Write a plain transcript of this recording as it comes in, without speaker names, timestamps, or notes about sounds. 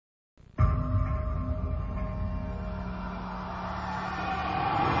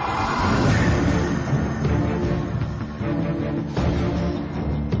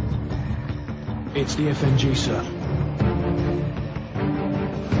It's the FNG, sir.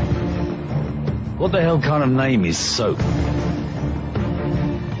 What the hell kind of name is Soap?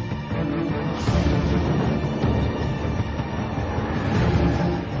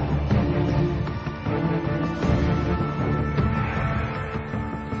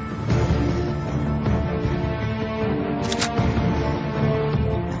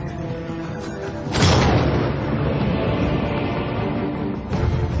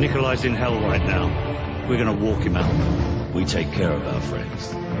 Nikolai's in hell right now. We're gonna walk him out. We take care of our friends.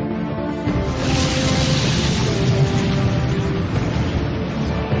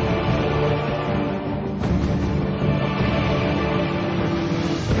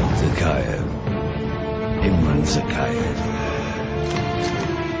 Zakhaev. Imran Zakhaev.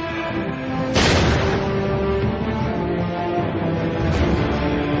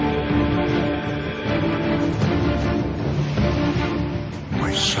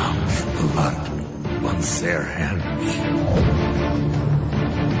 My son's blood on their hands.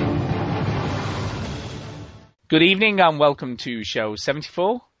 Good evening and welcome to show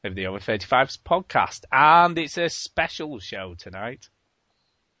 74 of the o35's podcast. And it's a special show tonight.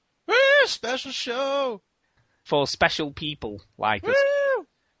 Special show! For special people like us.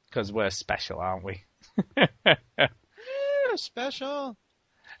 Because we're special, aren't we? Special.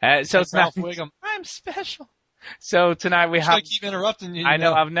 So Ralph Wiggum. I'm special. So tonight we have... I keep interrupting you. I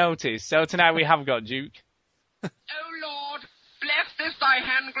know, I've noticed. So tonight we have got Duke. O Lord, bless this thy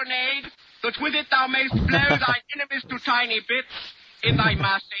hand grenade, that with it thou mayst blow thy enemies to tiny bits in thy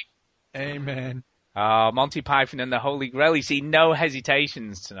mercy. Amen. Monty Python and the Holy Grail. You see, no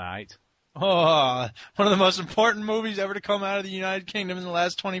hesitations tonight. Oh, one of the most important movies ever to come out of the United Kingdom in the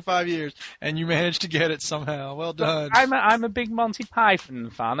last 25 years, and you managed to get it somehow. Well done. I'm a big Monty Python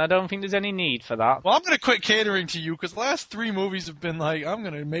fan. I don't think there's any need for that. Well, I'm going to quit catering to you, because the last three movies have been like, I'm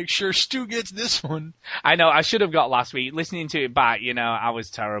going to make sure Stu gets this one. I know, I should have got last week. Listening to it back, I was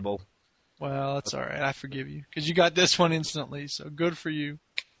terrible. Well, that's all right. I forgive you, because you got this one instantly, so good for you.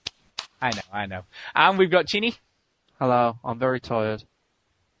 I know. And we've got Chinny. Hello, I'm very tired.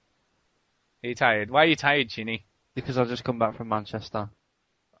 Are you tired? Why are you tired, Chinny? Because I've just come back from Manchester.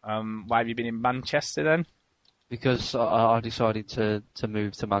 Why have you been in Manchester then? Because I decided to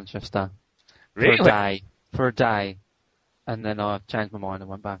move to Manchester. Really? For a day. And then I changed my mind and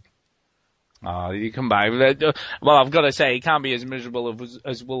went back. Oh, you come back. Well, I've got to say, it can't be as miserable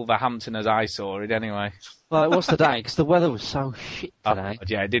as Wolverhampton as I saw it anyway. Well, it was today, because the weather was so shit today. Oh,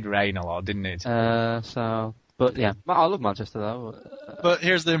 yeah, it did rain a lot, didn't it? But yeah, I love Manchester though. But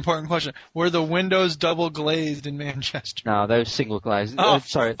here's the important question. Were the windows double glazed in Manchester? No, they were single glazed. Oh,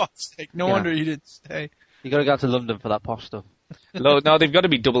 sorry. For fuck's sake. No wonder you didn't stay. You got to go to London for that posh stuff. No, they've got to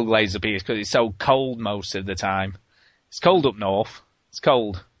be double glazed up here because it's so cold most of the time. It's cold up north. It's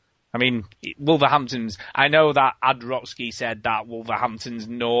cold. I mean, Wolverhampton's... I know that Adrotsky said that Wolverhampton's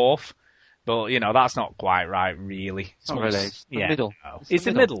north, but, that's not quite right, really. It's not really. It's the middle. No. It's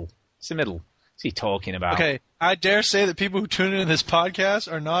the middle. It's the middle. What's he talking about? Okay, I dare say that people who tune into this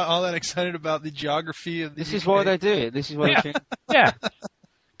podcast are not all that excited about the geography of the This is why they do it. This is why they do it. Yeah.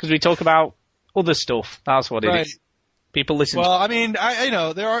 Because we talk about other stuff. That's what it is. People listen Well, I mean,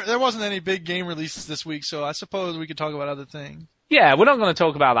 there wasn't any big game releases this week, so I suppose we could talk about other things. Yeah, we're not going to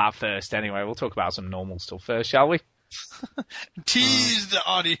talk about that first anyway. We'll talk about some normal stuff first, shall we? Tease the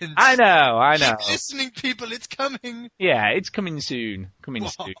audience. I know. Keep listening, people. It's coming. Yeah, it's coming soon. Coming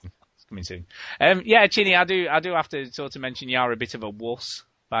soon. Yeah, Chinny, I do have to sort of mention you are a bit of a wuss,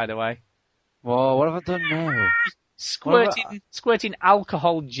 by the way. Whoa, what have I done now? Squirting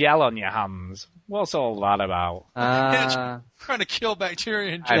alcohol gel on your hands. What's all that about? Trying to kill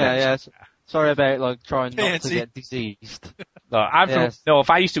bacteria and germs. Yeah. Sorry about trying not to get diseased. Look, if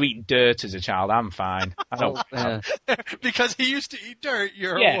I used to eat dirt as a child, I'm fine. I don't. Because he used to eat dirt,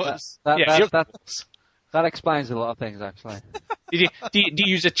 you're a wuss. That explains a lot of things, actually. Do you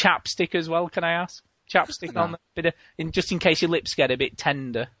use a chapstick as well? Can I ask? Chapstick on the bit just in case your lips get a bit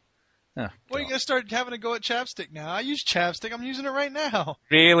tender. Oh, well, you're going to start having to go at chapstick now. I use chapstick. I'm using it right now.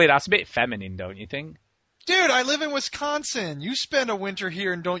 Really? That's a bit feminine, don't you think? Dude, I live in Wisconsin. You spend a winter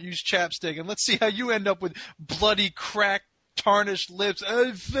here and don't use chapstick, and let's see how you end up with bloody, cracked, tarnished lips.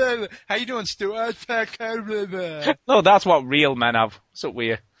 How you doing, Stu? No, that's what real men have. What's up with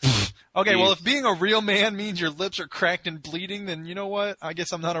you? Okay, well, if being a real man means your lips are cracked and bleeding, then you know what? I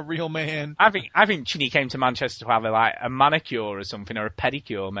guess I'm not a real man. I think Chinny came to Manchester to have a manicure or something, or a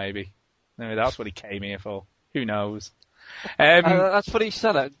pedicure, maybe. Maybe that's what he came here for. Who knows? That's funny you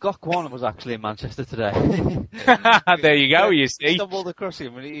said that. Gok1 was actually in Manchester today. There you go, you see. I stumbled across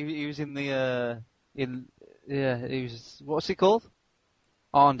him. He was in he was, what's he called?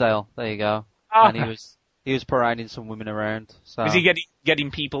 Arndale. There you go. and he was parading some women around. So. Was he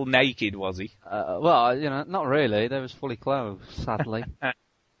getting people naked? Was he? Well, not really. They was fully clothed, sadly.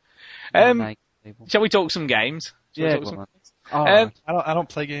 Shall we talk some games? Yeah. I don't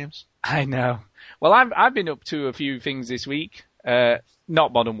play games. I know. Well, I've been up to a few things this week.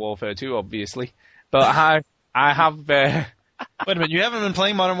 Not Modern Warfare 2, obviously, but I have. Wait a minute, you haven't been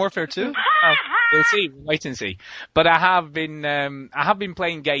playing Modern Warfare 2? We'll see. We'll wait and see. But I have been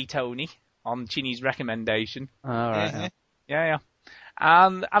playing Gay Tony on Chinny's recommendation. All right. Yeah.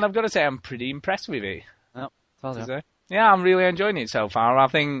 And I've got to say, I'm pretty impressed with it. Yep. Yeah, I'm really enjoying it so far. I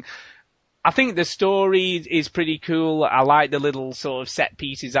think the story is pretty cool. I like the little sort of set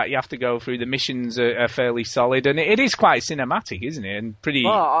pieces that you have to go through. The missions are fairly solid, and it is quite cinematic, isn't it? And pretty.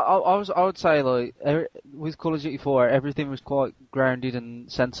 Well, I would say like with Call of Duty 4, everything was quite grounded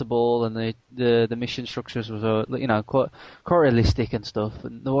and sensible, and the mission structures was quite realistic and stuff.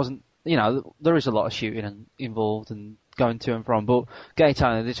 And there wasn't, there is a lot of shooting involved and going to and from. But Gay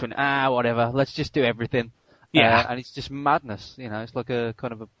Tony, this one, whatever, let's just do everything. Yeah, and it's just madness. It's like a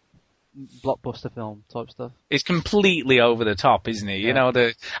kind of a blockbuster film type stuff. It's completely over the top, isn't it? Yeah.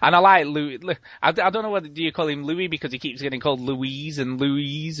 And I like Louis. I don't know whether do you call him Louis because he keeps getting called Louise and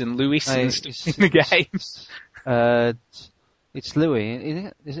Louise and Louis and stuff in the game. It's Louis, isn't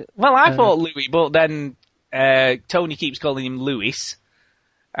it? Is it? Well, I thought Louis, but then Tony keeps calling him Louis,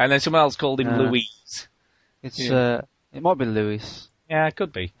 and then someone else called him Louise. It might be Louis. Yeah, it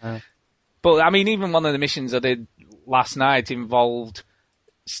could be. But I mean, even one of the missions I did last night involved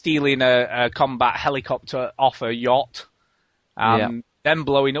stealing a combat helicopter off a yacht, then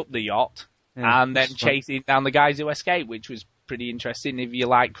blowing up the yacht, and then chasing down the guys who escaped, which was pretty interesting if you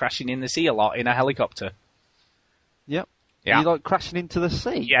like crashing in the sea a lot in a helicopter. Yep. Yeah. You like crashing into the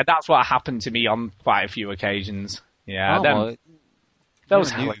sea? Yeah, that's what happened to me on quite a few occasions. Yeah.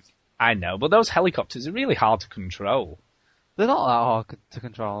 I know, but those helicopters are really hard to control. They're not that hard to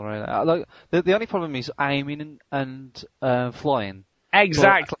control, really. Like, the only problem is aiming and flying.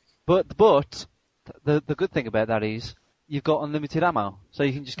 Exactly. But the good thing about that is you've got unlimited ammo, so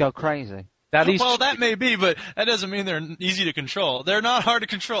you can just go crazy. That may be, but that doesn't mean they're easy to control. They're not hard to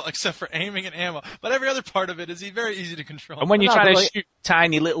control except for aiming and ammo. But every other part of it is very easy to control. And when you're trying to shoot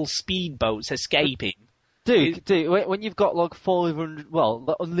tiny little speedboats escaping. Dude, when you've got like 500,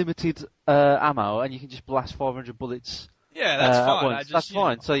 unlimited ammo, and you can just blast 500 bullets. Yeah, that's fine. That's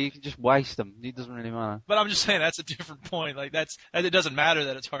fine. So you can just waste them. It doesn't really matter. But I'm just saying that's a different point. Like it doesn't matter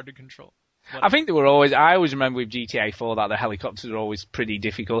that it's hard to control. I think I always remember with GTA 4 that the helicopters were always pretty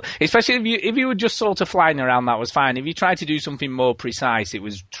difficult. Especially if you were just sort of flying around, that was fine. If you tried to do something more precise, it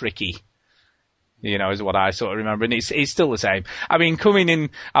was tricky. Is what I sort of remember. And it's still the same. I mean, coming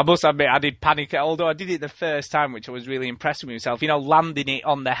in, I must admit, I did panic, although I did it the first time, which I was really impressed with myself. Landing it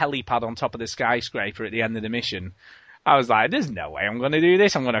on the helipad on top of the skyscraper at the end of the mission. I was like, there's no way I'm going to do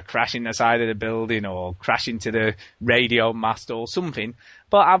this. I'm going to crash in the side of the building or crash into the radio mast or something.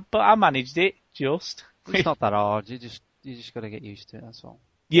 But I managed it, just. It's not that hard. You just got to get used to it, that's all.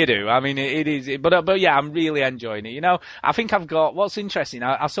 You do. I mean, it is. But yeah, I'm really enjoying it. I think I've got, what's interesting,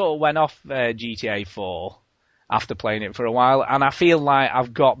 I sort of went off GTA 4 after playing it for a while, and I feel like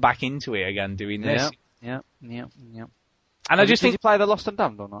I've got back into it again doing this. Yeah. And I just did you play the Lost and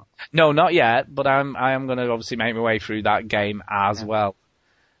Damned or not? No, not yet, but I am going to obviously make my way through that game as well.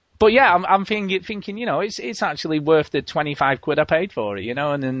 But yeah, I'm thinking, it's actually worth the 25 quid I paid for it,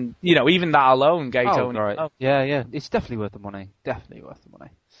 and then, even that alone, Gay Tony. Right. Oh. Yeah, it's definitely worth the money. Definitely worth the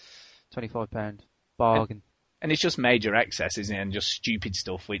money. £25 bargain. And it's just major excess, isn't it? And just stupid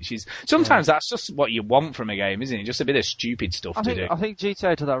stuff, which is sometimes that's just what you want from a game, isn't it? Just a bit of stupid stuff to do. I think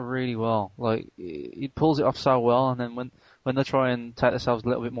GTA did that really well. Like it pulls it off so well, and then when they try and take themselves a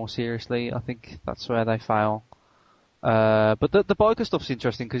little bit more seriously, I think that's where they fail. But the biker stuff's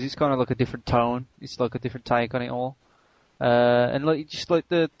interesting because it's kind of like a different tone. It's like a different take on it all, and like just like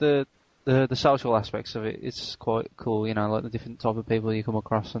the social aspects of it. It's quite cool, like the different type of people you come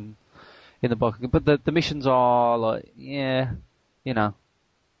across and in the biker. But the missions are like,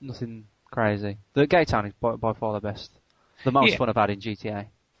 nothing crazy. The Gay Town is by far the best, the most fun I've had in GTA.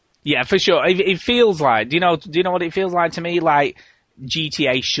 Yeah, for sure. It feels like, do you know what it feels like to me? Like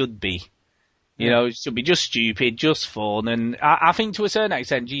GTA should be. It should be just stupid, just fun, and I think to a certain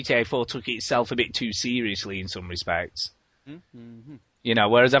extent GTA 4 took itself a bit too seriously in some respects. Mm-hmm.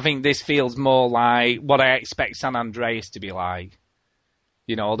 Whereas I think this feels more like what I expect San Andreas to be like.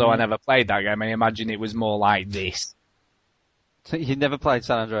 Although I never played that game, I imagine it was more like this. So you never played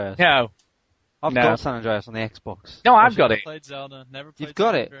San Andreas? No. I've got San Andreas on the Xbox. No, I've got it. Played Zelda, never played You've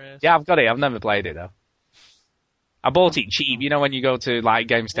got San it? Andreas. Yeah, I've got it. I've never played it, though. I bought it cheap, you know, when you go to like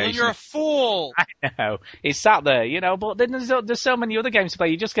Game Well, Station. you're a fool. I know. It's sat there, you know, but then there's so many other games to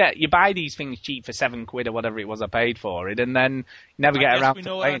play. You buy these things cheap for £7 or whatever it was I paid for it, and then you never get around to we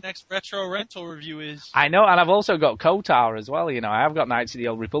know what playing. our next retro rental review is. I know, and I've also got KOTOR as well, you know. I have got Knights of the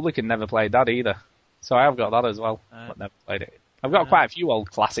Old Republic and never played that either. So I have got that as well, but never played it. I've got quite a few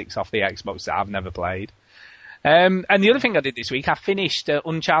old classics off the Xbox that I've never played. And the other thing I did this week, I finished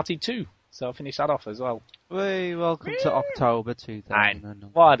Uncharted 2. So I finished that off as well. Welcome to October 2009.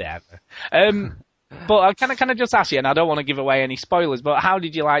 Whatever. But I kind of just ask you, and I don't want to give away any spoilers, but how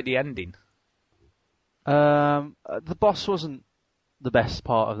did you like the ending? The boss wasn't the best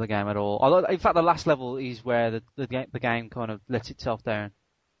part of the game at all. Although, in fact, the last level is where the game kind of lets itself down,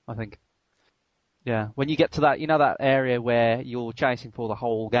 I think. Yeah, when you get to that, you know, that area where you're chasing for the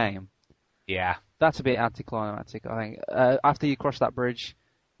whole game. Yeah. That's a bit anticlimactic, I think. After you cross that bridge,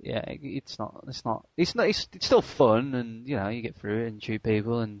 yeah, it's still fun, and you know, you get through it and shoot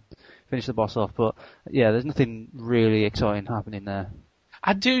people and finish the boss off. But yeah, there's nothing really exciting happening there.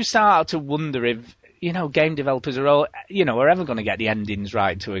 I do start to wonder if, you know, game developers are ever going to get the endings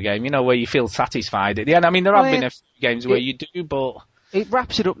right to a game. You know, where you feel satisfied at the end. I mean, there have been a few games where you do, but it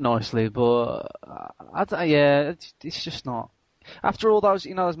wraps it up nicely. But it's just not. After all those,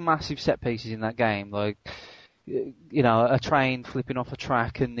 you know, those massive set pieces in that game, like, you know, a train flipping off a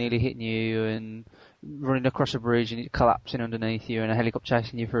track and nearly hitting you, and running across a bridge and it collapsing underneath you, and a helicopter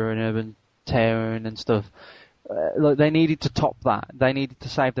chasing you through an urban town and stuff. Like, they needed to top that. They needed to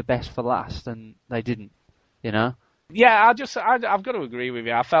save the best for last, and they didn't. You know. Yeah, I've got to agree with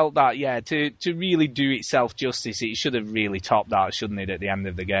you. I felt that, to really do itself justice, it should have really topped that, shouldn't it, at the end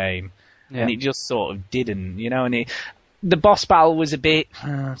of the game? Yeah. And it just sort of didn't, you know. And the boss battle was a bit,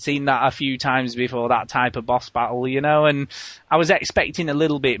 seen that a few times before, that type of boss battle, you know, and I was expecting a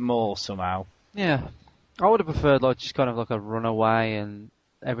little bit more somehow. Yeah. I would have preferred, like, just kind of like a runaway and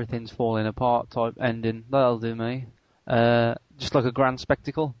everything's falling apart type ending. That'll do me. Just like a grand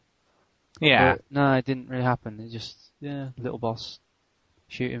spectacle. Yeah. But no, it didn't really happen. It just, little boss.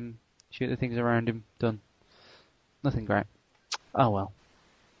 Shoot the things around him, done. Nothing great. Oh well.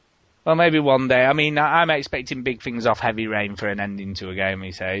 Well, maybe one day. I mean, I'm expecting big things off Heavy Rain for an ending to a game,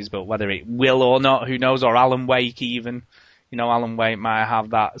 he says, but whether it will or not, who knows, or Alan Wake even. You know, Alan Wake might have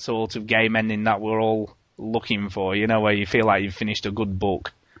that sort of game ending that we're all looking for, you know, where you feel like you've finished a good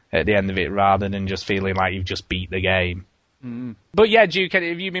book at the end of it rather than just feeling like you've just beat the game. Mm. But yeah, Duke, have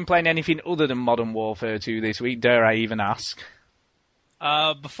you been playing anything other than Modern Warfare 2 this week? Dare I even ask?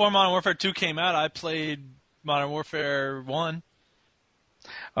 Before Modern Warfare 2 came out, I played Modern Warfare 1.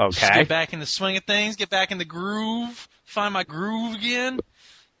 Okay. Just get back in the swing of things, get back in the groove, find my groove again.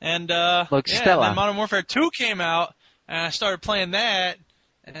 And, and then Modern Warfare 2 came out, and I started playing that,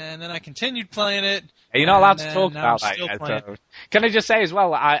 and then I continued playing it. You're not allowed to talk about that yet. So. Can I just say as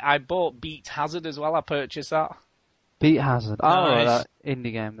well, I bought Beat Hazard as well. I purchased that. Beat Hazard. Nice. That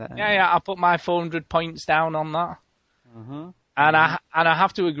indie game there. Yeah, I put my 400 points down on that. Mm-hmm. And I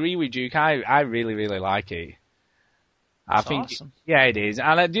have to agree with Duke. I really, really like it. I think, awesome. Yeah, it is.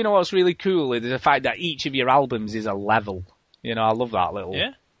 And do you know what's really cool is the fact that each of your albums is a level. You know, I love that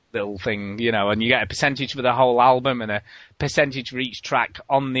little thing, you know, and you get a percentage for the whole album and a percentage for each track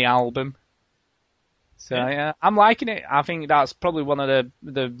on the album. So, yeah, I'm liking it. I think that's probably one of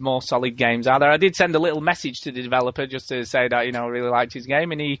the more solid games out there. I did send a little message to the developer just to say that, you know, I really liked his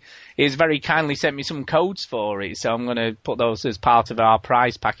game, and he has very kindly sent me some codes for it. So I'm going to put those as part of our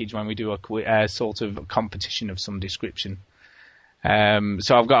prize package when we do a sort of competition of some description.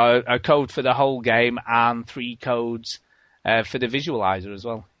 So I've got a code for the whole game and 3 codes for the visualizer as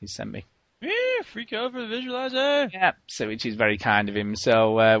well. He sent me. Yeah, free code for the visualizer. Yeah, so which is very kind of him.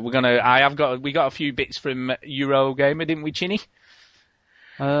 So we got a few bits from Eurogamer, didn't we, Chinny?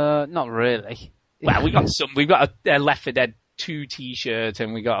 Not really. Well, we got some. We've got a Left 4 Dead 2 T-shirt,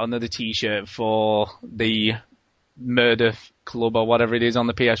 and we got another T-shirt for the Murder Club or whatever it is on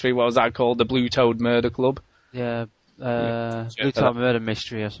the PS3. What was that called? The Blue Toad Murder Club. Yeah. Blue Toad Murder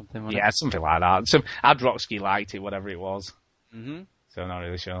Mystery or something. Yeah, something like that. Adroxky liked it, whatever it was. Mm-hmm. So I'm not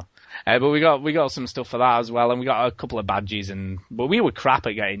really sure. But we got some stuff for that as well, and we got a couple of badges, but we were crap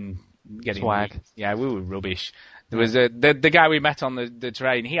at getting swag. Yeah, we were rubbish. There was the guy we met on the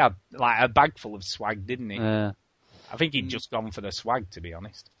train. He had like a bag full of swag, didn't he? Yeah. I think he'd just gone for the swag, to be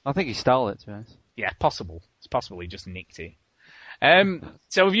honest. I think he stole it, to be honest. Yeah, possible. It's possible he just nicked it.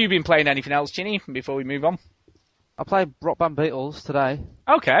 So have you been playing anything else, Chinny, before we move on? I played Rock Band Beatles today.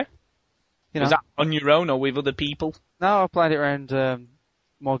 Okay. Was that on your own or with other people? No, I played it around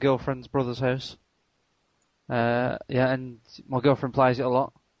my girlfriend's brother's house. And my girlfriend plays it a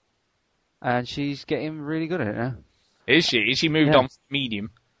lot. And she's getting really good at it now. Is she? Is she moved on to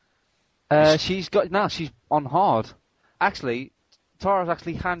medium? She's on hard. Actually, Tara's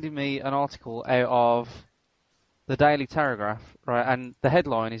actually handed me an article out of the Daily Telegraph, right? And the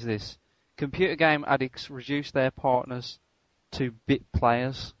headline is this: computer game addicts reduce their partners to bit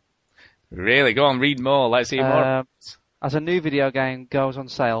players. Really? Go on, read more. Let's hear more. As a new video game goes on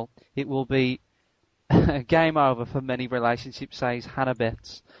sale, it will be game over for many relationships, says Hannah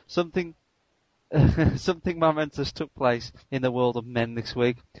Betts. Something momentous took place in the world of men this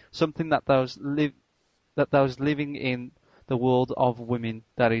week. Something that those living in the world of women,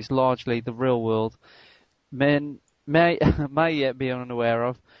 that is largely the real world, men may yet be unaware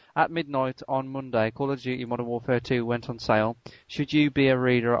of. At midnight on Monday, Call of Duty Modern Warfare 2 went on sale. Should you be a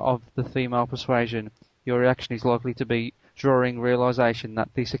reader of the female persuasion, your reaction is likely to be drawing realization that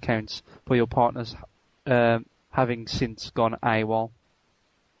this accounts for your partners having since gone AWOL.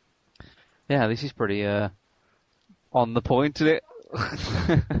 Yeah, this is pretty on the point, isn't it?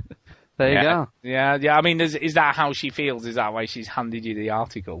 There you go. Yeah. I mean, is that how she feels? Is that why she's handed you the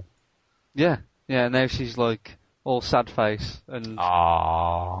article? Yeah. Now she's like all sad face and.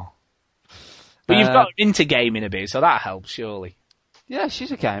 Aww. But you've got into gaming a bit, so that helps, surely. Yeah,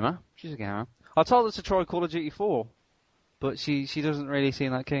 she's a gamer. I told her to try Call of Duty 4, but she doesn't really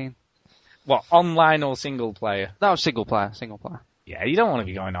seem that keen. What, online or single player? No, single player. Yeah, you don't want to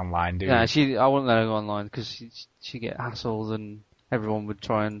be going online, do you? Yeah, I wouldn't let her go online because she'd get hassled and everyone would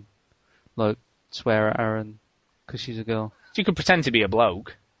try and like swear at her and because she's a girl. She could pretend to be a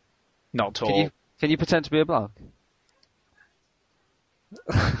bloke, not tall. Can you pretend to be a bloke?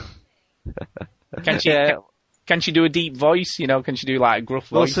 Can she? Can she do a deep voice? You know, can she do like a gruff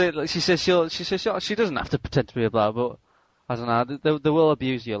voice? Well, she says she doesn't have to pretend to be a bloke, but I don't know. They will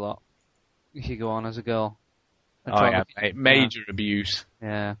abuse you a lot if you go on as a girl. Oh yeah, major abuse.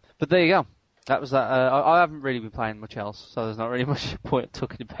 Yeah, but there you go. That was that. I haven't really been playing much else, so there's not really much point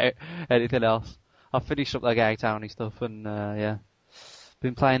talking about anything else. I finished up that Gay Tony stuff, and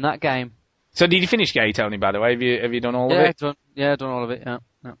been playing that game. So did you finish Gay Tony, by the way? Have you done all of it? Done all of it. Yeah,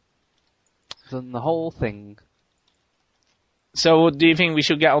 done the whole thing. So do you think we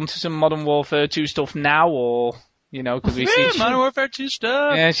should get onto some Modern Warfare 2 stuff now, or? You know, because we see Modern Warfare 2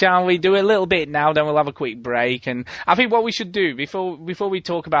 stuff. Yeah, shall we do a little bit now? Then we'll have a quick break, and I think what we should do before we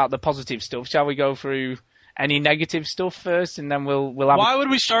talk about the positive stuff, shall we go through any negative stuff first, and then we'll have. Why would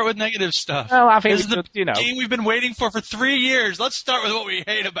we start with negative stuff? Well, I think this is the game we've been waiting for 3 years. Let's start with what we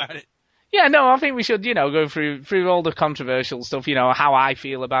hate about it. Yeah, no, I think we should, go through all the controversial stuff. How I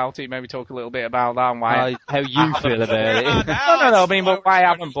feel about it. Maybe talk a little bit about that and why. How you feel about it? No. I mean, but why I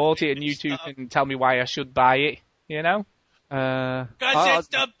haven't bought it, and you two can tell me why I should buy it. Because it's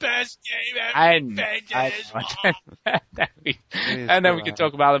the best game ever invented. And then we can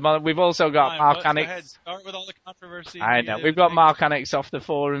talk about it. We've also got Mark Annex. Start with all the controversy. I know. We've got Mark Annex off the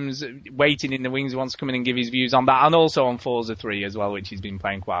forums waiting in the wings. He wants to come in and give his views on that. And also on Forza 3 as well, which he's been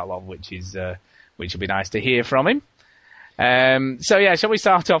playing quite a lot, which will be nice to hear from him. Shall we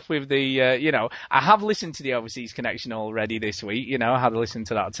start off with the, I have listened to the Overseas Connection already this week. I had to listen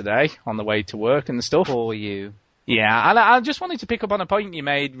to that today on the way to work and stuff. For you. Yeah, and I just wanted to pick up on a point you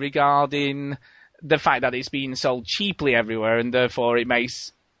made regarding the fact that it's being sold cheaply everywhere, and therefore it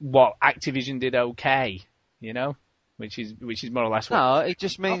makes what Activision did okay, which is more or less what... No, it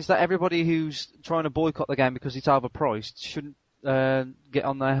just means that everybody who's trying to boycott the game because it's overpriced shouldn't get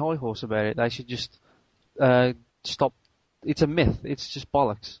on their high horse about it. They should just stop. It's a myth. It's just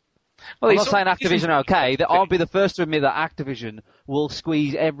bollocks. Well, I'm not saying Activision are okay. I'll be the first to admit that Activision will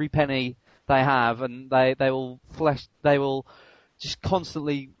squeeze every penny they have, and they will just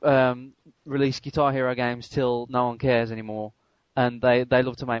constantly release Guitar Hero games till no one cares anymore, and they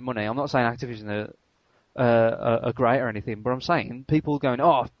love to make money. I'm not saying Activision are great or anything, but I'm saying people going,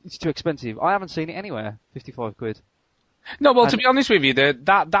 oh, it's too expensive. I haven't seen it anywhere. 55 quid. No, well, to be honest with you,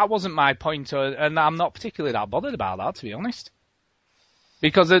 that wasn't my point, and I'm not particularly that bothered about that, to be honest.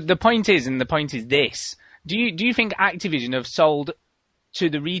 Because the point is this: do you think Activision have sold to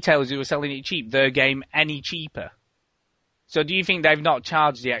the retailers who are selling it cheap their game any cheaper? So do you think they've not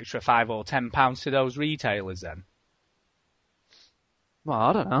charged the extra £5 or £10 to those retailers then? Well,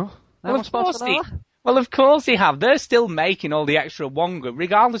 I don't know. Well, of course they have. They're still making all the extra wonga,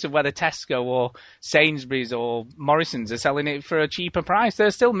 regardless of whether Tesco or Sainsbury's or Morrison's are selling it for a cheaper price. They're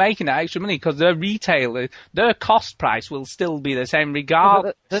still making that extra money because their retailer, their cost price will still be the same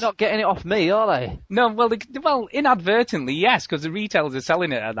regardless. They're not getting it off me, are they? No, well, inadvertently, yes, because the retailers are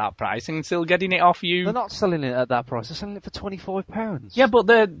selling it at that price and still getting it off you. They're not selling it at that price. They're selling it for £25. Yeah, but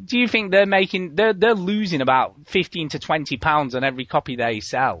do you think they're losing about £15 to £20 on every copy they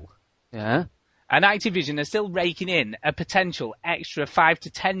sell? Yeah. And Activision are still raking in a potential extra £5 to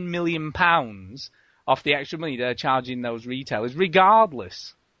 £10 million off the extra money they're charging those retailers,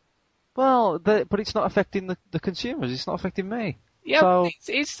 regardless. Well, but it's not affecting the consumers. It's not affecting me. Yeah, so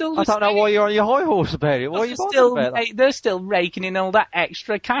it's still. I don't know why you're on your high horse about it. Why are you bothered about that? They're still raking in all that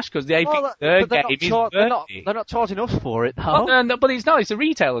extra cash because they think their game is worthy. They're not charging us for it, though. Well, no, but it's not. It's the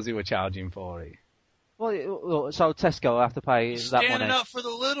retailers who are charging for it. Well, so Tesco have to pay that money. Standing up for the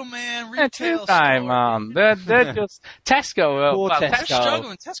little man retail store. Man. They're just Tesco. Tesco. They're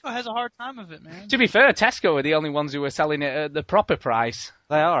struggling. Tesco has a hard time of it, man. To be fair, Tesco are the only ones who are selling it at the proper price.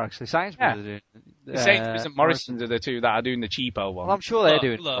 They are actually. Sainsbury's are doing. Sainsbury's and Morrison's are the two that are doing the cheapo one. Well, I'm sure they're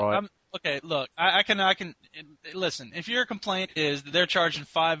doing it right. Look, I can listen. If your complaint is that they're charging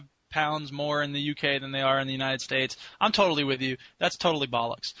 £5 more in the UK than they are in the United States, I'm totally with you. That's totally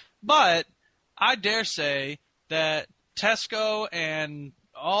bollocks. But I dare say that Tesco and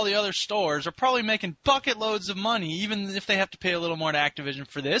all the other stores are probably making bucket loads of money, even if they have to pay a little more to Activision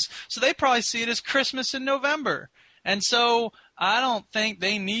for this. So they probably see it as Christmas in November. And so I don't think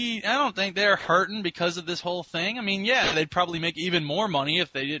they're hurting because of this whole thing. I mean, yeah, they'd probably make even more money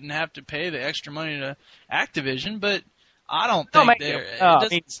if they didn't have to pay the extra money to Activision, but I don't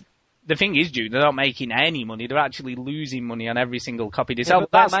think the thing is, Jude, they're not making any money. They're actually losing money on every single copy they sell. Yeah,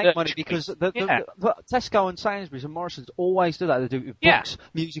 but they make money because the Tesco and Sainsbury's and Morrison's always do that. They do it with books,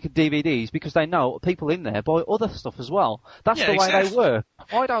 music and DVDs because they know people in there buy other stuff as well. That's the way they work.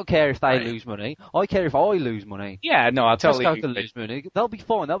 I don't care if they lose money. I care if I lose money. Yeah, no, I totally Tesco can lose money. They'll be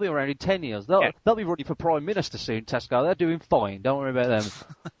fine. They'll be around in 10 years. They'll be running for Prime Minister soon, Tesco. They're doing fine. Don't worry about them.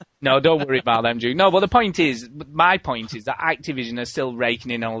 No, don't worry about them, Jude. No, but my point is that Activision are still raking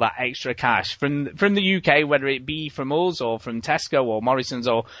in all that extra cash from the UK, whether it be from us or from Tesco or Morrison's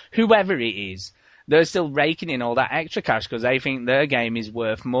or whoever it is. They're still raking in all that extra cash because they think their game is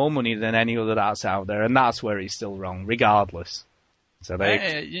worth more money than any other that's out there, and that's where it's still wrong, regardless. So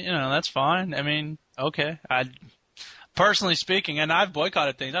that's fine. I mean, okay. Personally speaking, and I've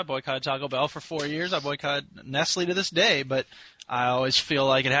boycotted things. I boycotted Taco Bell for 4 years. I boycotted Nestle to this day, but I always feel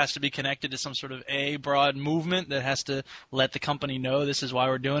like it has to be connected to some sort of broad movement that has to let the company know this is why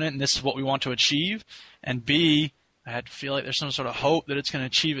we're doing it and this is what we want to achieve. And B, I had to feel like there's some sort of hope that it's going to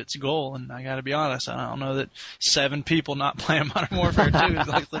achieve its goal. And I got to be honest, I don't know that 7 people not playing Modern Warfare 2 is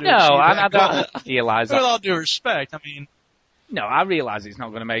likely to achieve that goal. I don't realize that. With all due respect, I mean. No, I realise it's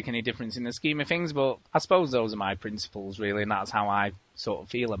not going to make any difference in the scheme of things, but I suppose those are my principles, really, and that's how I sort of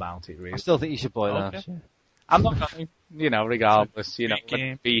feel about it, really. I still think you should buy that. Yeah. I'm not going to, regardless, whether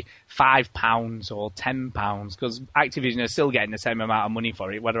it be £5 or £10, because Activision are still getting the same amount of money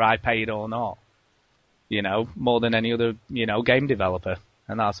for it, whether I pay it or not. More than any other, game developer.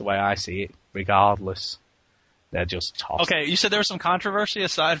 And that's the way I see it, regardless. They're just top. Okay, you said there was some controversy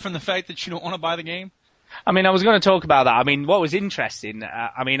aside from the fact that you don't want to buy the game? I mean, I was going to talk about that. I mean, what was interesting,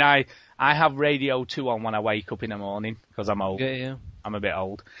 I have Radio 2 on when I wake up in the morning, because I'm old. Yeah. I'm a bit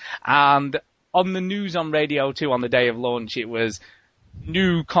old. And on the news on Radio 2 on the day of launch, it was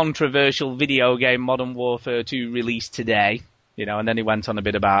new controversial video game Modern Warfare 2 released today. And then he went on a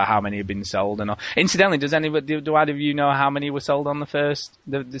bit about how many have been sold and all. Incidentally, do either of you know how many were sold on the first,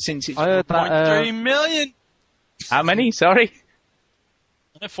 since it's... I heard that, 4.3 million! How many? Sorry?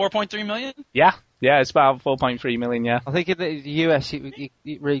 4.3 million? Yeah, it's about 4.3 million, yeah. I think in the US it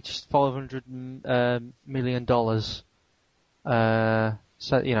reached $500 million.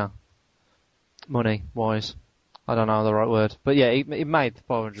 So, money-wise. I don't know the right word. But yeah, it made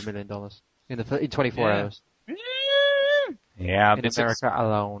 $500 million in 24 hours. Yeah. In America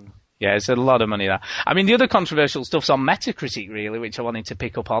alone. Yeah, it's a lot of money, that. I mean, the other controversial stuff's on Metacritic, really, which I wanted to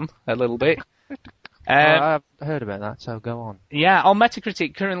pick up on a little bit. I've heard about that, so go on. Yeah, on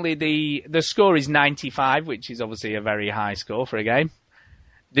Metacritic, currently the score is 95, which is obviously a very high score for a game.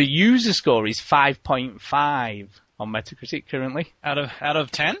 The user score is 5.5 on Metacritic currently. Out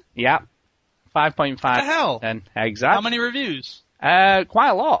of 10? Yeah, 5.5. What the hell? 10. Exactly. How many reviews? Quite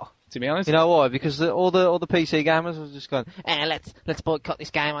a lot, to be honest. You know why? Because all the PC gamers were just going, let's boycott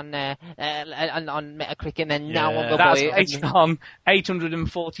this game on Metacritic, and then no one will buy it. That's based on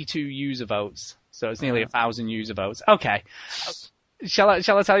 842 user votes. So it's nearly 1,000 user votes. Okay. Shall I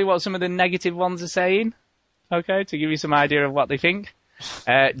tell you what some of the negative ones are saying? Okay, to give you some idea of what they think.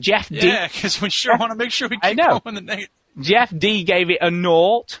 Jeff D. Yeah, because we sure want to make sure we keep going the negative. Jeff D gave it a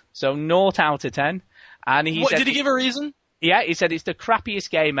 0, so 0 out of 10. And did he give a reason? Yeah, he said it's the crappiest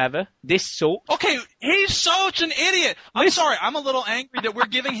game ever. This sucks. Okay, he's such an idiot. I'm sorry, I'm a little angry that we're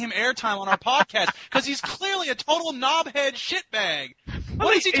giving him airtime on our podcast because he's clearly a total knobhead shitbag.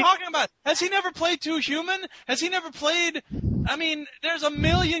 What is he talking about? Has he never played 2 Human? Has he never played... I mean, there's a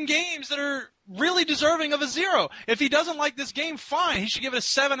million games that are really deserving of a 0. If he doesn't like this game, fine. He should give it a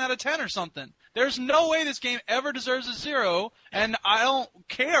 7 out of 10 or something. There's no way this game ever deserves a 0, and I don't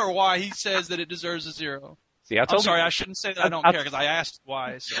care why he says that it deserves a 0. See, I'm sorry, I shouldn't say that I don't care, because I asked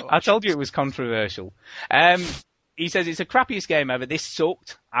why. So I told you it was controversial. He says, it's the crappiest game ever. This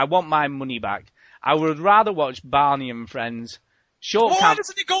sucked. I want my money back. I would rather watch Barney and Friends. Why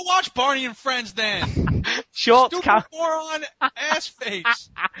doesn't he go watch Barney and Friends then? Stupid moron ass face.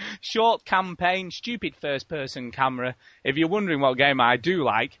 Short campaign, stupid first-person camera. If you're wondering what game I do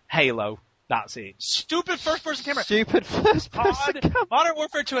like, Halo. That's it. Stupid first-person camera. Stupid first-person camera. Modern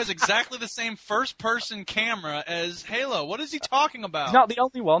Warfare 2 has exactly the same first-person camera as Halo. What is he talking about? He's not the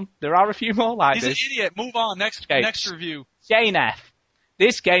only one. There are a few more like this. He's an idiot. Move on. Next review. Jane F.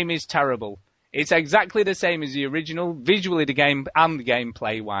 This game is terrible. It's exactly the same as the original, visually the game and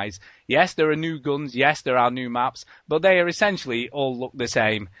gameplay-wise. Yes, there are new guns, yes, there are new maps, but they are essentially all look the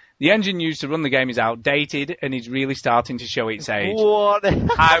same. The engine used to run the game is outdated and is really starting to show its age. What?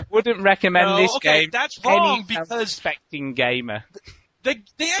 I wouldn't recommend this game that's to any wrong because expecting gamer. The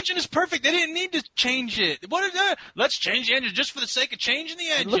engine is perfect. They didn't need to change it. Let's change the engine just for the sake of changing the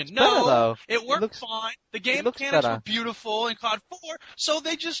engine. It worked fine. The game mechanics were beautiful in COD 4, so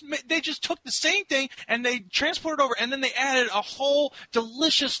they just took the same thing and they transported it over, and then they added a whole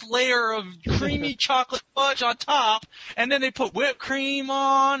delicious layer of creamy chocolate fudge on top, and then they put whipped cream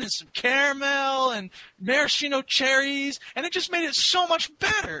on and some caramel and maraschino cherries, and it just made it so much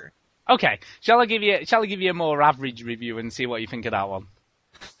better. Okay, shall I give you a more average review and see what you think of that one?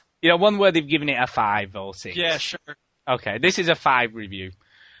 One where they've given it a 5 or 6. Yeah, sure. Okay, this is a 5 review.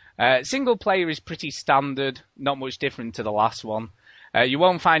 Single player is pretty standard, not much different to the last one. You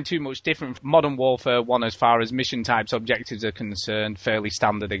won't find too much different from Modern Warfare 1 as far as mission types, objectives are concerned, fairly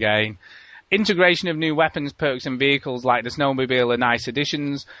standard again. Integration of new weapons, perks and vehicles like the snowmobile are nice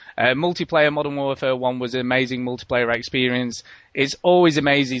additions. Multiplayer Modern Warfare 1 was an amazing multiplayer experience. It always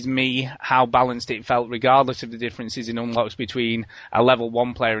amazes me how balanced it felt regardless of the differences in unlocks between a level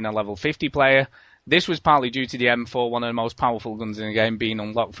 1 player and a level 50 player. This was partly due to the M4, one of the most powerful guns in the game, being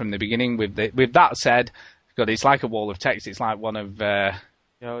unlocked from the beginning. With that said, God, it's like a wall of text. It's like one of...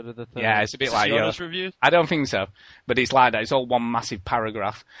 Yeah, it's a bit like Yoda's review? I don't think so, but it's like that. It's all one massive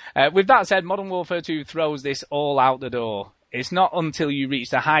paragraph. With that said, Modern Warfare 2 throws this all out the door. It's not until you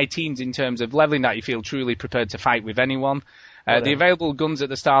reach the high teens in terms of leveling that you feel truly prepared to fight with anyone. The available guns at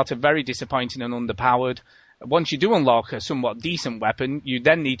the start are very disappointing and underpowered. Once you do unlock a somewhat decent weapon, you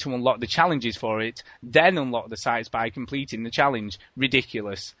then need to unlock the challenges for it, then unlock the sights by completing the challenge.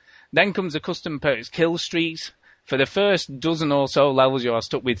 Ridiculous. Then comes the custom perks kill streaks. For the first dozen or so levels, you are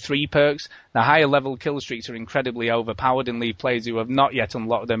stuck with 3 perks. The higher level kill streaks are incredibly overpowered and leave players who have not yet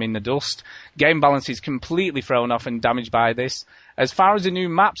unlocked them in the dust. Game balance is completely thrown off and damaged by this. As far as the new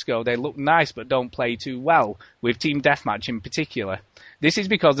maps go, they look nice but don't play too well, with Team Deathmatch in particular. This is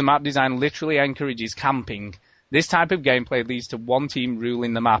because the map design literally encourages camping. This type of gameplay leads to one team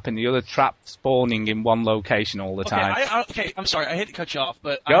ruling the map and the other trapped spawning in one location all the time. I'm sorry, I hate to cut you off,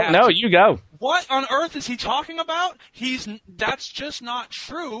 but you go. What on earth is he talking about? That's just not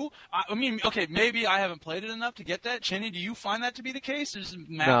true. I mean, okay, maybe I haven't played it enough to get that. Chinny, do you find that to be the case? There's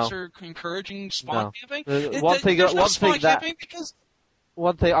maps are encouraging spawn camping? One thing I was going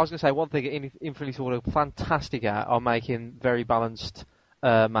to say, one thing Infinity Ward are fantastic at are making very balanced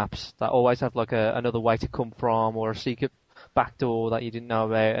maps that always have like another way to come from or a secret backdoor that you didn't know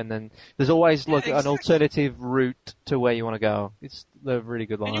about, and then there's always an alternative route to where you want to go. They're really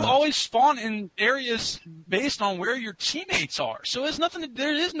good. And you always spawn in areas based on where your teammates are. So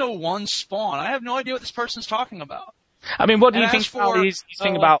there is no one spawn. I have no idea what this person's talking about. I mean, what do you think about his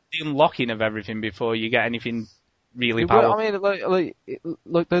thing about the unlocking of everything before you get anything really powerful? I mean,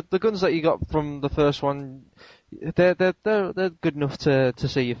 like the guns that you got from the first one, they're good enough to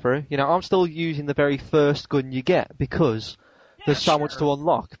see you through. I'm still using the very first gun you get because there's so much to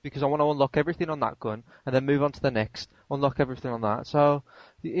unlock. Because I want to unlock everything on that gun and then move on to the next, unlock everything on that. So,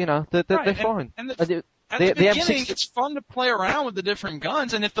 they're fine. At the beginning, it's fun to play around with the different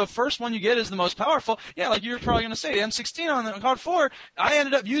guns, and if the first one you get is the most powerful, like you were probably going to say, the M16 on the COD 4, I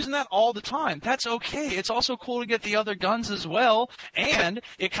ended up using that all the time. That's okay. It's also cool to get the other guns as well, and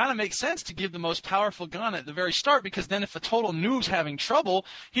it kind of makes sense to give the most powerful gun at the very start, because then if a total noob's having trouble,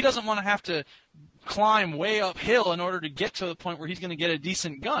 he doesn't want to have to climb way uphill in order to get to the point where he's going to get a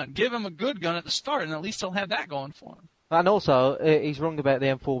decent gun. Give him a good gun at the start, and at least he'll have that going for him. And also, he's wrong about the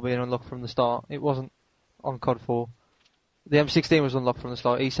M4 being unlocked from the start. It wasn't. On COD 4. The M16 was unlocked from the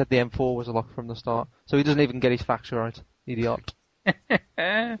start. He said the M4 was unlocked from the start. So he doesn't even get his facts right. Idiot.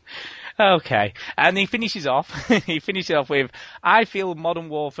 Okay, and he finishes off. He finishes off with, "I feel Modern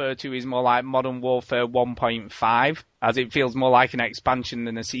Warfare 2 is more like Modern Warfare 1.5, as it feels more like an expansion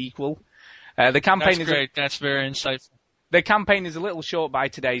than a sequel. The campaign That's great. That's very insightful. The campaign is a little short by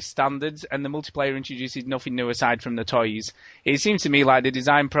today's standards, and the multiplayer introduces nothing new aside from the toys. It seems to me like the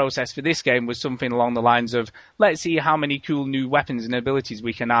design process for this game was something along the lines of, let's see how many cool new weapons and abilities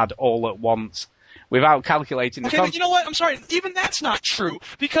we can add all at once, without calculating the Okay, but you know what? I'm sorry. Even that's not true,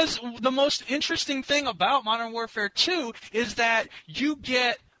 because the most interesting thing about Modern Warfare 2 is that you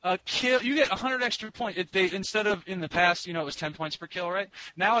get a kill. You get 100 extra points. Instead of in the past, it was 10 points per kill, right?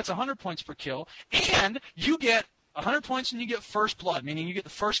 Now it's 100 points per kill, and you get 100 points and you get first blood, meaning you get the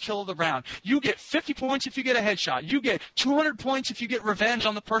first kill of the round. You get 50 points if you get a headshot. You get 200 points if you get revenge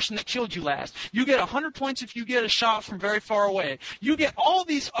on the person that killed you last. You get 100 points if you get a shot from very far away. You get all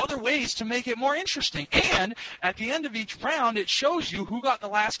these other ways to make it more interesting. And at the end of each round, it shows you who got the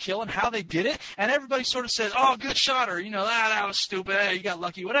last kill and how they did it. And everybody sort of says, oh, good shot, or, that was stupid. Hey, you got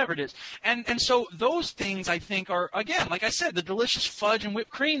lucky, whatever it is. And so those things, I think, are, again, like I said, the delicious fudge and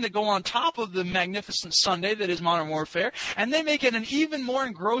whipped cream that go on top of the magnificent sundae that is Modern Warfare, and they make it an even more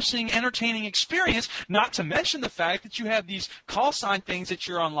engrossing, entertaining experience, not to mention the fact that you have these call sign things that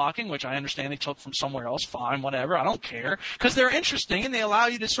you're unlocking, which I understand they took from somewhere else, fine, whatever, I don't care, because they're interesting, and they allow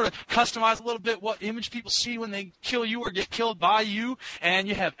you to sort of customize a little bit what image people see when they kill you or get killed by you, and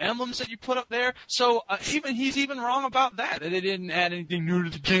you have emblems that you put up there, so he's even wrong about that they didn't add anything new to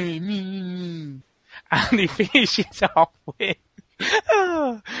the game. And he finishes off with,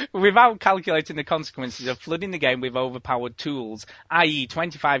 without calculating the consequences of flooding the game with overpowered tools, i.e.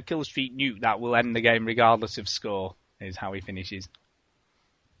 25 kill streak nuke that will end the game regardless of score, is how he finishes.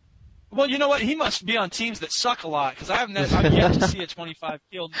 Well, you know what? He must be on teams that suck a lot, because I've yet to see a 25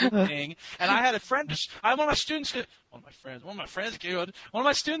 kill nuke thing. And I had a friend, one of my students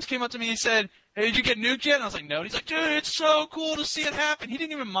came up to me and he said, "Hey, did you get nuked yet?" And I was like, "No." And he's like, "Dude, it's so cool to see it happen." He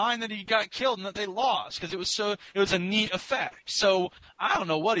didn't even mind that he got killed and that they lost, because it was a neat effect. So I don't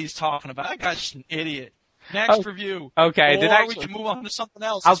know what he's talking about. That guy's just an idiot. Next review. Okay, or we can move on to something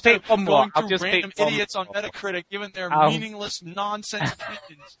else. I'll take one more. I'll just random idiots on Metacritic giving their meaningless nonsense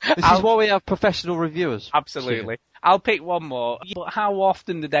opinions. This is why we have professional reviewers. Absolutely. I'll pick one more. But how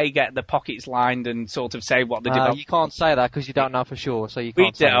often do they get the pockets lined and sort of say what the development? You can't say that because you don't know for sure, so you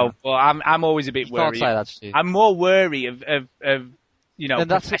can't say that. Well, I'm always a bit worried. You can't say that, Steve. I'm more wary of then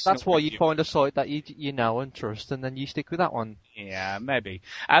that's why you find a site that you know and trust, and then you stick with that one. Yeah, maybe.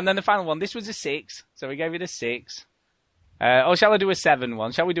 And then the final one. This was a 6, so we gave it a 6. Or shall I do a 7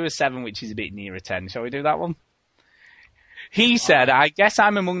 one? Shall we do a 7, which is a bit near a 10? Shall we do that one? He said, "I guess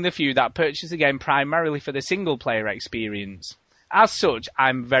I'm among the few that purchased the game primarily for the single-player experience. As such,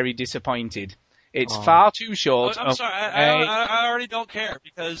 I'm very disappointed. It's far too short." I'm sorry, I already don't care,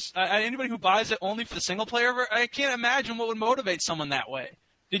 because anybody who buys it only for the single player, I can't imagine what would motivate someone that way.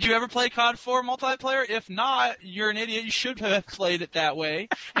 Did you ever play COD 4 multiplayer? If not, you're an idiot. You should have played it that way.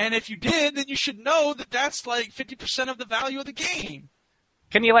 And if you did, then you should know that that's like 50% of the value of the game.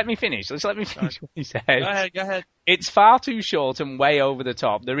 Can you let me finish? Let's let me finish what he said. Go ahead. It's far too short and way over the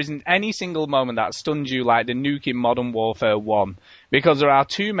top. There isn't any single moment that stuns you like the nuke in Modern Warfare 1, because there are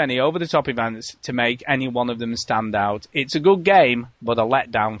too many over-the-top events to make any one of them stand out. It's a good game, but a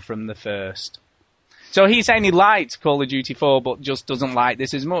letdown from the first. So he's saying he liked Call of Duty 4, but just doesn't like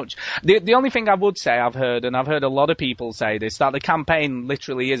this as much. The only thing I would say I've heard a lot of people say this, that the campaign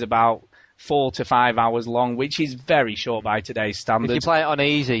literally is about 4 to 5 hours long, which is very short by today's standards. If you play it on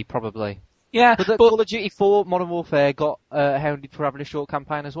easy, probably. Yeah, but Call of Duty 4 Modern Warfare got hounded for having a short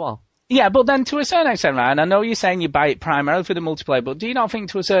campaign as well. Yeah, but then to a certain extent, Ryan, I know you're saying you buy it primarily for the multiplayer, but do you not think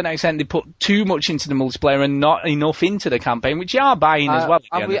to a certain extent they put too much into the multiplayer and not enough into the campaign, which you are buying as well?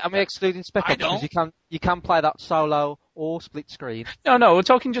 Are we excluding Spec Ops? Because you can play that solo or split screen. No, we're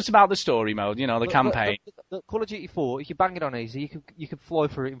talking just about the story mode, the campaign. The Call of Duty 4, if you bang it on easy, you can fly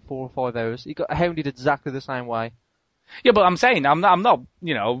through it in 4 or 5 hours. You got hounded exactly the same way. Yeah, but I'm saying, I'm not,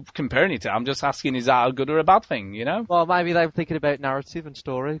 comparing it to, I'm just asking, is that a good or a bad thing, Well, maybe they were thinking about narrative and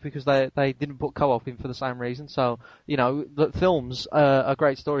story, because they didn't put co-op in for the same reason. So, the films are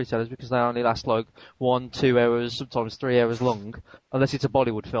great storytellers because they only last like 1, 2 hours, sometimes 3 hours long. Unless it's a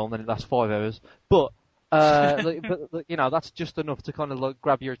Bollywood film, then it lasts 5 hours. But, that's just enough to kind of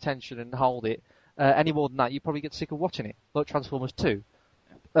grab your attention and hold it. Any more than that, you probably get sick of watching it, like Transformers 2.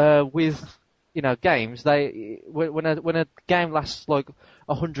 With games, when a game lasts like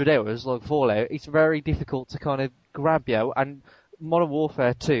 100 hours, like Fallout, it's very difficult to kind of grab you. And Modern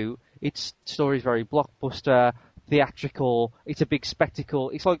Warfare 2, its story is very blockbuster, theatrical. It's a big spectacle.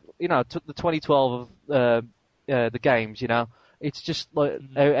 It's like the 2012 of the games. It's just like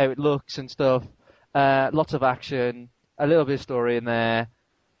how it looks and stuff. Lots of action, a little bit of story in there,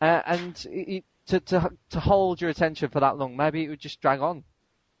 and to hold your attention for that long, maybe it would just drag on.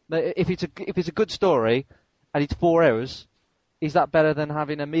 If it's a good story and it's 4 hours, is that better than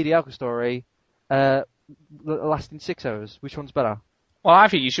having a mediocre story lasting 6 hours? Which one's better? Well, I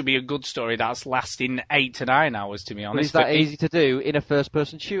think you should be a good story that's lasting 8 to 9 hours, to be honest. But is that easy to do in a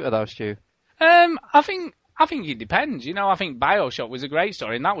first-person shooter, though, Stu? I think it depends. I think BioShock was a great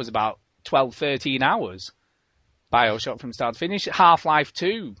story, and that was about 12, 13 hours. BioShock from start to finish. Half-Life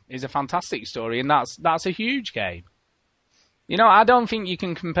 2 is a fantastic story, and that's a huge game. I don't think you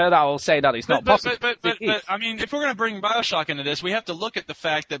can compare that or say that it's not possible. But I mean, if we're going to bring BioShock into this, we have to look at the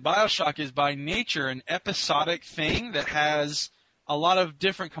fact that BioShock is by nature an episodic thing that has a lot of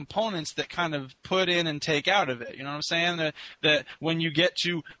different components that kind of put in and take out of it. You know what I'm saying? That when you get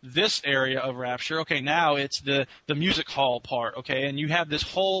to this area of Rapture, okay, now it's the music hall part, okay, and you have this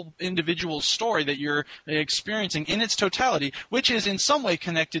whole individual story that you're experiencing in its totality, which is in some way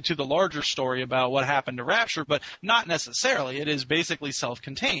connected to the larger story about what happened to Rapture, but not necessarily. It is basically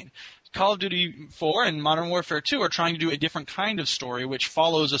self-contained. Call of Duty 4 and Modern Warfare 2 are trying to do a different kind of story, which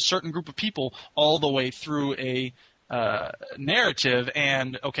follows a certain group of people all the way through a narrative,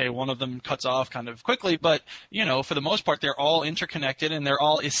 and okay, one of them cuts off kind of quickly, but for the most part they're all interconnected and they're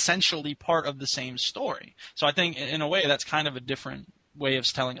all essentially part of the same story. So I think in a way that's kind of a different way of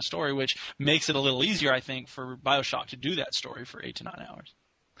telling a story, which makes it a little easier, I think, for BioShock to do that story for 8 to 9 hours.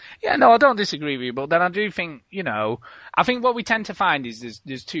 Yeah, no, I don't disagree with you, but then I do think, I think what we tend to find is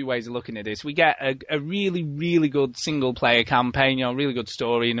there's two ways of looking at this. We get a really, really good single-player campaign, a really good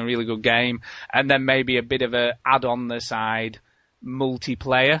story and a really good game, and then maybe a bit of a add-on the side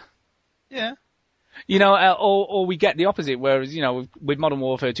multiplayer. Yeah. Or we get the opposite, whereas, with Modern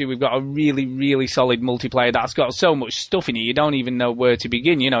Warfare 2, we've got a really, really solid multiplayer that's got so much stuff in it, you don't even know where to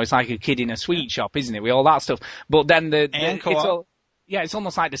begin. It's like a kid in a sweet shop, isn't it, with all that stuff. But then it's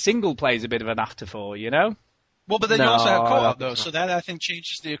almost like the single play is a bit of an afterthought, Well, but then you also have co-op, though, so that, I think,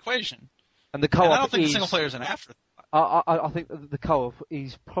 changes the equation. And the co-op I don't think the single player is an afterthought. I think the co-op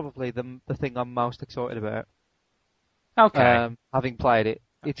is probably the thing I'm most excited about. Okay. Having played it,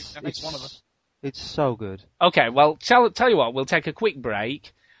 it's one of us. It's so good. Okay, well, tell you what, we'll take a quick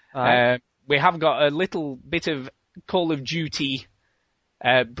break. We have got a little bit of Call of Duty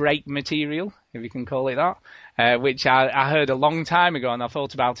break material, if you can call it that, which I heard a long time ago, and I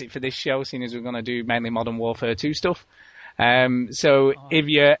thought about it for this show, seeing as we're going to do mainly Modern Warfare 2 stuff. If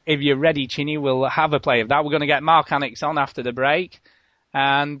you're ready, Chinny, we'll have a play of that. We're going to get Mark Annex on after the break,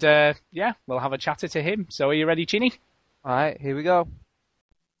 and we'll have a chatter to him. So are you ready, Chinny? All right, here we go.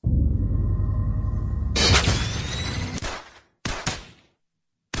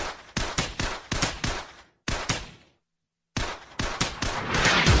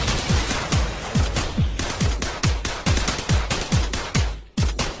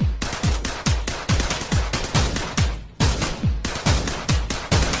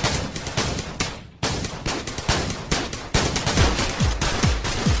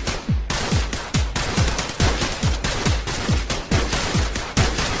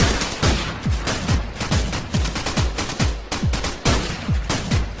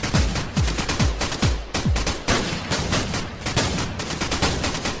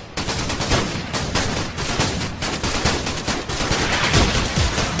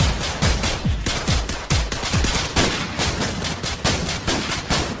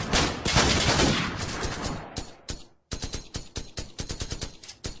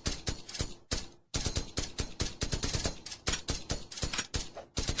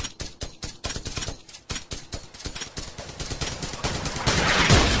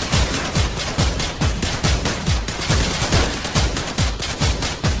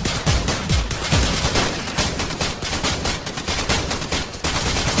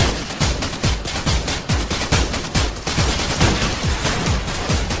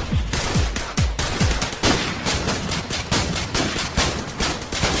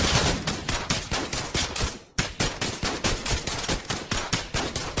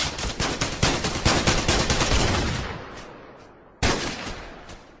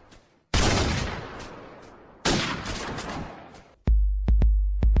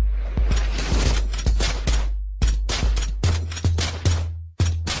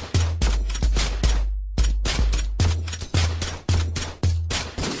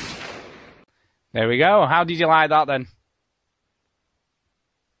 There we go. How did you like that then?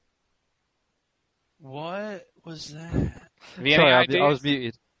 What was that? Have you Sorry, any ideas? I was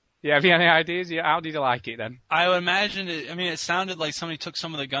muted. Yeah, have you any ideas? How did you like it then? I would imagine it sounded like somebody took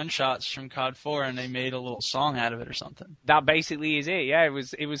some of the gunshots from COD 4 and they made a little song out of it or something. That basically is it, yeah.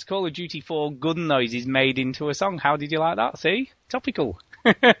 It was Call of Duty 4 gun noises made into a song. How did you like that? See? Topical.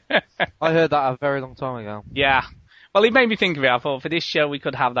 I heard that a very long time ago. Yeah. Well, it made me think of it. I thought for this show we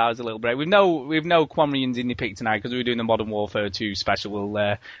could have that as a little break. We've no Quamrian's Indie Pick tonight because we were doing the Modern Warfare 2 special.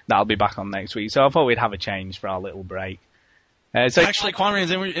 That'll be back on next week. So I thought we'd have a change for our little break. Actually, Quamrian's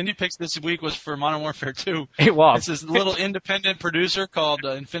Indie Picks this week was for Modern Warfare 2. It was. It's this little independent producer called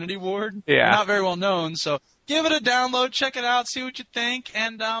Infinity Ward. Yeah. Not very well known, so give it a download, check it out, see what you think,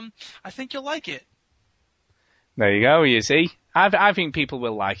 and I think you'll like it. There you go, you see. I think people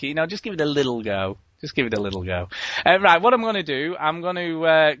will like it. Just give it a little go. Just give it a little go. Right, what I'm going to do, I'm going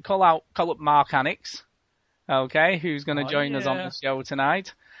to call up Mark Annex, okay, who's going to join us on the show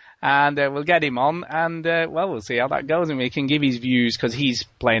tonight. And we'll get him on, and we'll see how that goes, and we can give his views because he's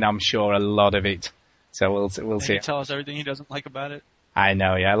playing, I'm sure, a lot of it. So we'll see. Tell us everything he doesn't like about it. I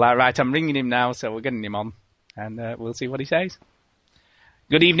know, yeah. Right, I'm ringing him now, so we're getting him on, and we'll see what he says.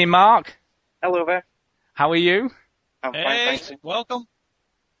 Good evening, Mark. Hello there. How are you? I'm fine, thanks. Welcome.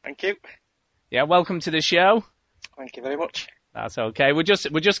 Thank you. Yeah, welcome to the show. Thank you very much. That's okay. We're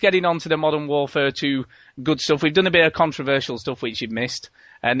just getting on to the Modern Warfare 2 good stuff. We've done a bit of controversial stuff which you've missed,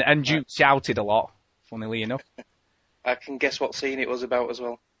 and Duke shouted a lot, funnily enough. I can guess what scene it was about as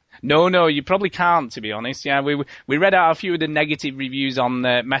well. No, you probably can't, to be honest. Yeah, we read out a few of the negative reviews on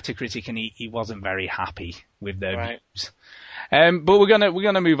Metacritic, and he wasn't very happy with their views. But we're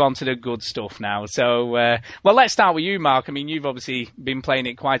gonna move on to the good stuff now. So, well, let's start with you, Mark. I mean, you've obviously been playing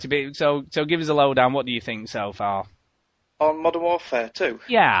it quite a bit. So give us a lowdown. What do you think so far? On Modern Warfare 2?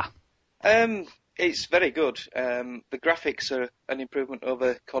 Yeah. It's very good. The graphics are an improvement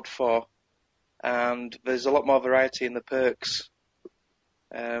over COD 4, and there's a lot more variety in the perks.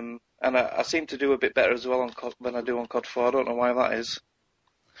 And I seem to do a bit better as well on COD than I do on COD 4. I don't know why that is.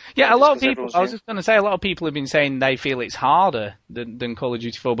 Yeah, a lot of people. I was just going to say, a lot of people have been saying they feel it's harder than Call of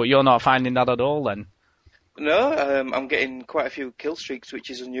Duty 4, but you're not finding that at all, then? No, I'm getting quite a few kill streaks,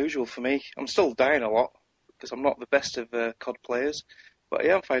 which is unusual for me. I'm still dying a lot because I'm not the best of COD players, but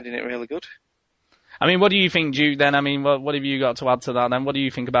yeah, I'm finding it really good. I mean, what do you think, Duke? Then, I mean, what have you got to add to that? Then, what do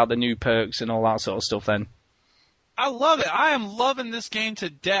you think about the new perks and all that sort of stuff? Then. I love it. I am loving this game to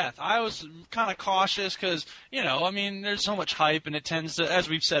death. I was kind of cautious because, there's so much hype, and it tends to, as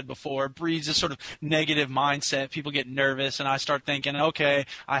we've said before, breeds a sort of negative mindset. People get nervous, and I start thinking, okay,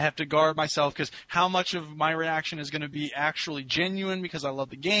 I have to guard myself because how much of my reaction is going to be actually genuine because I love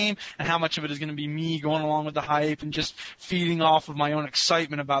the game, and how much of it is going to be me going along with the hype and just feeding off of my own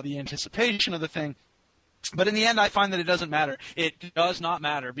excitement about the anticipation of the thing. But in the end, I find that it doesn't matter. It does not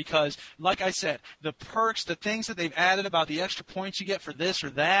matter because, like I said, the perks, the things that they've added about the extra points you get for this or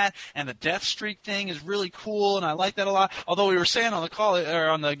that, and the death streak thing is really cool, and I like that a lot. Although we were saying on the call or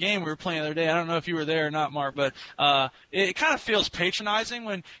on the game we were playing the other day, I don't know if you were there or not, Mark, but it kind of feels patronizing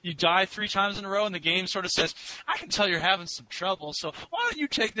when you die 3 times in a row and the game sort of says, I can tell you're having some trouble, so why don't you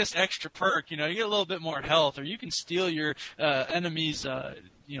take this extra perk? You get a little bit more health, or you can steal your enemy's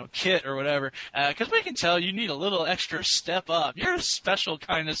kit or whatever, because we can tell you need a little extra step up. You're a special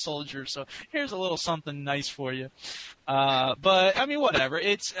kind of soldier, so here's a little something nice for you. But I mean, whatever.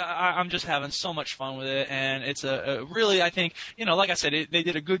 I'm just having so much fun with it, and it's a really, I think, like I said, they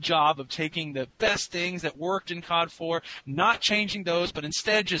did a good job of taking the best things that worked in COD 4, not changing those, but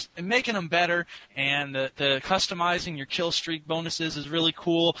instead just making them better. And the customizing your kill streak bonuses is really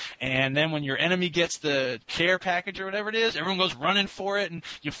cool. And then when your enemy gets the care package or whatever it is, everyone goes running for it, and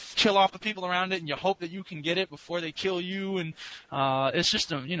you kill off the people around it, and you hope that you can get it before they kill you. And it's just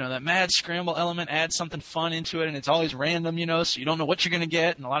that mad scramble element adds something fun into it, and it's always random, so you don't know what you're going to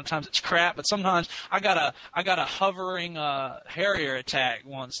get, and a lot of times it's crap, but sometimes I got a hovering Harrier attack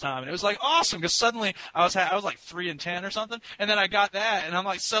once time, and it was like awesome, because suddenly I was like 3 and 10 or something, and then I got that, and I'm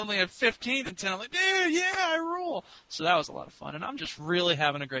like suddenly at 15 and 10, I'm like, dude, yeah, I rule. So that was a lot of fun, and I'm just really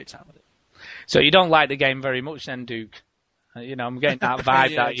having a great time with it. So you don't like the game very much then, Duke? I'm getting that vibe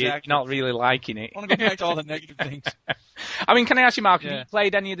yeah, that you're not really liking it. I want to go back to all the negative things. I mean, can I ask you, Mark, have you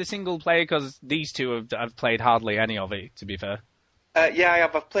played any of the single player? Because these two have played hardly any of it, to be fair. Yeah, I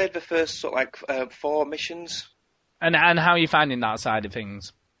have. I've played the first 4 missions. And how are you finding that side of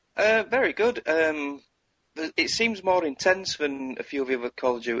things? Very good. It seems more intense than a few of the other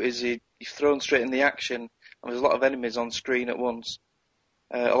Call of Duties. You're thrown straight in the action, and there's a lot of enemies on screen at once.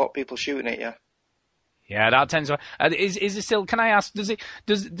 A lot of people shooting at you. Yeah, that tends to. Is it still? Can I ask? Do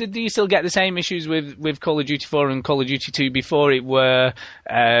you still get the same issues with Call of Duty 4 and Call of Duty 2 before it were?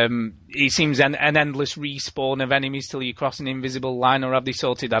 It seems an endless respawn of enemies till you cross an invisible line, or have they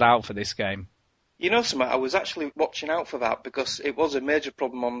sorted that out for this game? You know, something, I was actually watching out for that because it was a major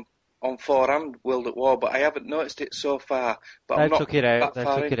problem on 4 and World at War, but I haven't noticed it so far. But They I'm not took it out. They that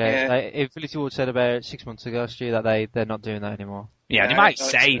took far it in. out. Yeah. Infinity Ward said about 6 months ago, Stu, that they're not doing that anymore. Yeah, they might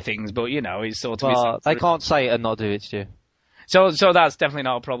say things, but you know, it's sort of. Well, they can't say it and not do it, Stu. So that's definitely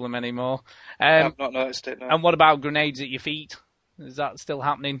not a problem anymore. I've not noticed it. No. And what about grenades at your feet? Is that still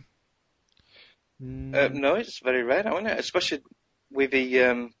happening? No, it's very rare now, isn't it? Especially with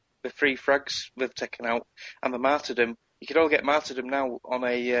the free frags they've taken out and the martyrdom. You can all get martyrdom now on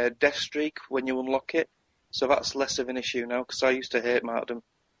a death streak when you unlock it, so that's less of an issue now. Because I used to hate martyrdom.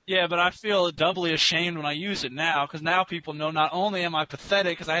 Yeah, but I feel doubly ashamed when I use it now, because now people know not only am I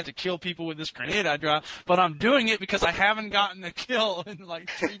pathetic because I had to kill people with this grenade I dropped, but I'm doing it because I haven't gotten a kill in like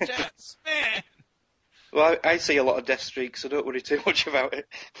 3 deaths. Man! Well, I see a lot of death streaks, so don't worry too much about it.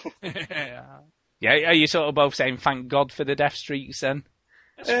 Yeah, are you sort of both saying thank God for the death streaks then?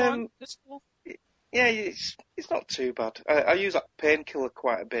 It's fun. It's cool. Yeah, it's not too bad. I use that painkiller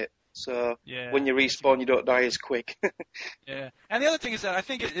quite a bit. So when you respawn, you don't die as quick. Yeah, and the other thing is that I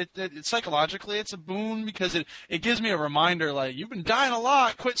think it psychologically it's a boon because it gives me a reminder like you've been dying a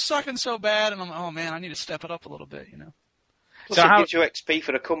lot, quit sucking so bad, and I'm oh man, I need to step it up a little bit, you know. Plus so it gives you XP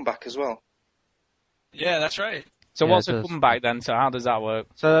for a comeback as well. Yeah, that's right. So what's a comeback then? So how does that work?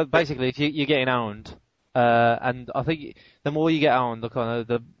 So basically, if you're getting owned, and I think the more you get owned,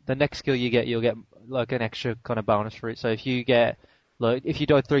 the next skill you get, you'll get like an extra kind of bonus for it. So if you get like if you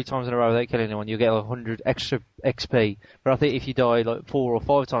die 3 times in a row without killing anyone, you get 100 extra XP. But I think if you die like 4 or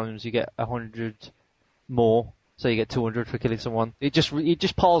 5 times, you get 100 more. So you get 200 for killing someone. It just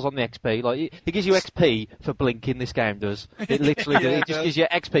piles on the XP. Like it gives you XP for blinking. This game does. It literally does. It just gives you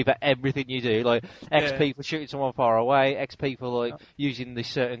XP for everything you do. Like XP for shooting someone far away. XP for like using this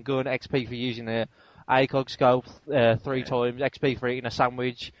certain gun. XP for using the ACOG scope 3 times. XP for eating a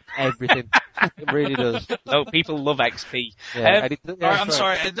sandwich. Everything. It really does. Oh, people love XP. Yeah, I'm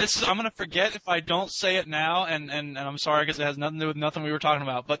sorry. I'm going to forget if I don't say it now, and I'm sorry because it has nothing to do with nothing we were talking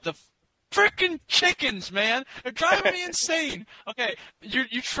about. But the frickin' chickens, man, they're driving me insane. Okay,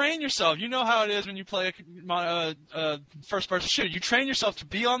 you train yourself. You know how it is when you play a first-person shooter. You train yourself to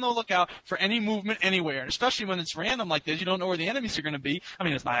be on the lookout for any movement anywhere, and especially when it's random like this. You don't know where the enemies are going to be. I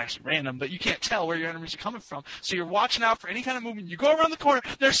mean, it's not actually random, but you can't tell where your enemies are coming from. So you're watching out for any kind of movement. You go around the corner.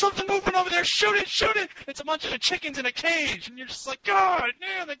 There's something moving over there. Shoot it, shoot it. It's a bunch of chickens in a cage, and you're just like, God,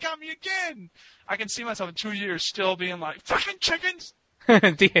 man, they got me again. I can see myself in 2 years still being like, fucking chickens.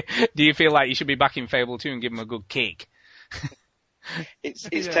 Do you feel like you should be back in Fable 2 and give them a good kick? It's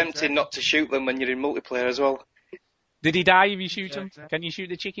tempting not to shoot them when you're in multiplayer as well. Did he die if you shoot them? Can you shoot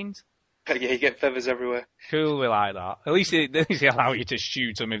the chickens? Yeah, you get feathers everywhere. Cool, we like that. At least they allow you to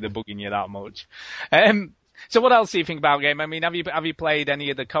shoot them if they're bugging you that much. So what else do you think about the game? I mean, have you played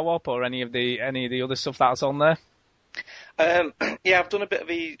any of the co-op or any of the other stuff that's on there? Yeah, I've done a bit of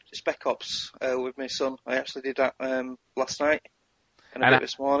the Spec Ops with my son. I actually did that last night. And a bit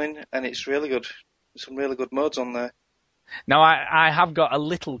this morning, and it's really good. Some really good modes on there. Now, I have got a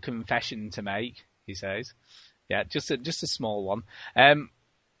little confession to make, he says. Yeah, just a small one.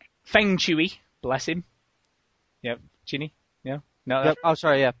 Feng Shui, bless him. Yeah, Ginny? Yeah? No, yep. Oh,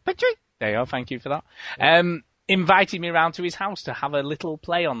 sorry, yeah. Feng Shui! There you go, thank you for that. Invited me round to his house to have a little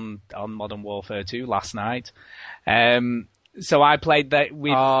play on Modern Warfare 2 last night. So I played that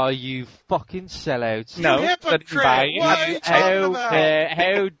with... Oh, you fucking sellouts. No, hypocrite! What are you talking about?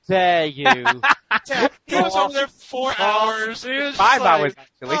 How dare you? He was over there 4 hours. He was 5 hours,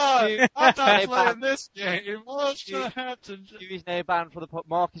 actually. I'm not playing this game. What's going to happen? He's now banned for the...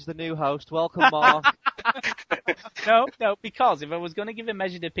 Mark is the new host. Welcome, Mark. No, because if I was going to give a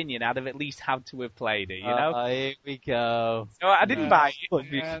measured opinion, I'd have at least had to have played it, you know? Here we go. So I didn't buy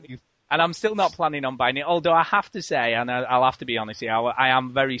it. And I'm still not planning on buying it, although I have to say, and I'll have to be honest here, I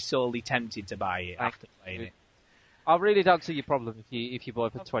am very sorely tempted to buy it after playing it. I really don't see your problem if you buy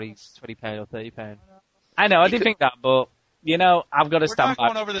it for £20 or £30. I know, I did think that, but, you know, I've got to stand by. We're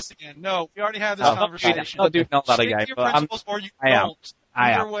not going over this again. No, we already had this conversation. I'll do not that again. Stick to your principles or you don't.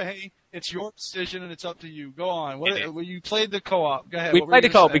 Either way, it's your decision and it's up to you. Go on. You played the co-op. Go ahead. We played the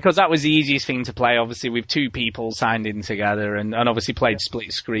co-op because that was the easiest thing to play, obviously, with 2 people signed in together and obviously played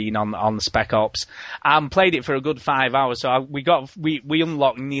split screen on Spec Ops. Played it for a good 5 hours, so we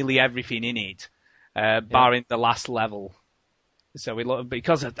unlocked nearly everything in it, barring the last level. So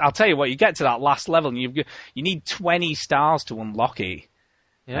because I'll tell you what, you get to that last level and you need 20 stars to unlock it.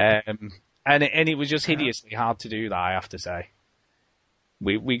 Yeah. And it was just hideously hard to do that, I have to say.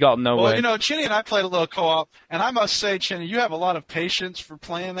 We got nowhere. Well, Chinny and I played a little co-op, and I must say, Chinny, you have a lot of patience for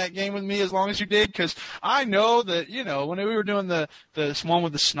playing that game with me as long as you did, because I know that, when we were doing the one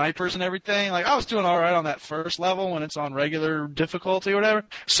with the snipers and everything, like, I was doing all right on that first level when it's on regular difficulty or whatever.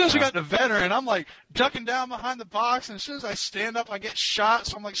 As soon as we got to veteran, I'm, like, ducking down behind the box, and as soon as I stand up, I get shot,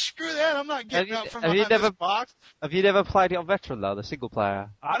 so I'm like, screw that, I'm not getting out from behind this box. Have you never played it on veteran, though, the single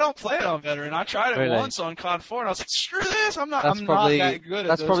player? I don't play it on veteran. I tried it once on COD 4, and I was like, screw this, I'm not that good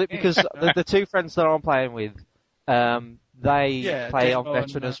That's probably because the two friends that I'm playing with, they play on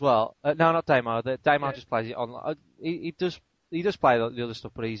veteran as well. No, not Damo. Damo just plays it on. He does play the other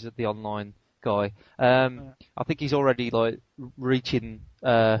stuff, but he's the online guy. I think he's already like reaching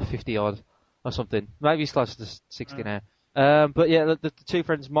 50 odd or something. Maybe he's close to 60 now. But yeah, the two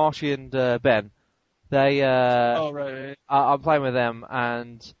friends, Marshy and Ben, they I'm playing with them,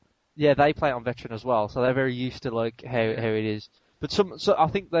 and yeah, they play it on veteran as well, so they're very used to like how it is. But so I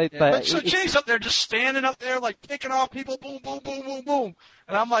think they. So Jay's up there just standing up there like picking off people, boom, boom, boom, boom, boom,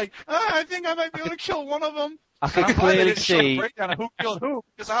 and I'm like, I think I might be able to kill one of them. I could clearly see. Breakdown of who killed who,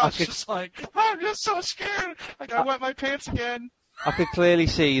 because I was just like, I'm just so scared. Like I wet my pants again. I could clearly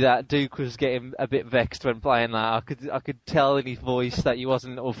see that Duke was getting a bit vexed when playing that. I could tell in his voice that he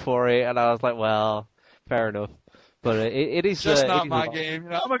wasn't up for it, and I was like, well, fair enough. But it is just not my game.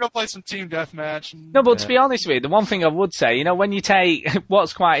 I'm gonna go play some team deathmatch. No, but to be honest with you, the one thing I would say, when you take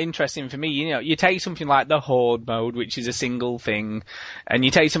what's quite interesting for me, you take something like the Horde mode, which is a single thing, and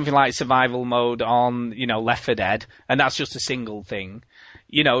you take something like survival mode on, Left 4 Dead, and that's just a single thing.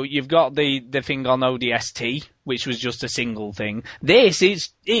 You've got the thing on ODST, which was just a single thing. This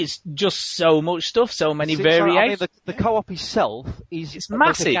is just so much stuff, so many variations. The co-op itself is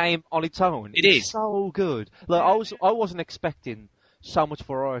massive. Like a game on its own. It's so good. Like I wasn't expecting so much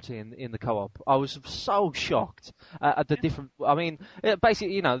variety in the co-op. I was so shocked at the different. I mean,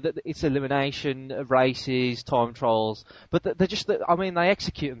 basically, it's elimination, races, time trials, but they're just. I mean, they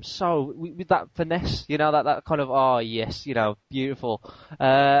execute them so with that finesse. That kind of yes, beautiful.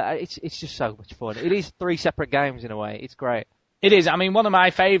 It's just so much fun. It is 3 separate games in a way. It's great. It is. I mean, one of my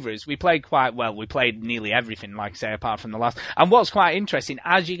favourites. We played quite well. We played nearly everything, like I say, apart from the last. And what's quite interesting,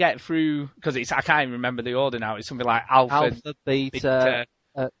 as you get through, because I can't even remember the order now. It's something like Alpha, Beta,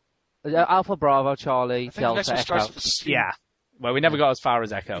 Alpha, Bravo, Charlie, Delta, Echo. Yeah. Well, we never got as far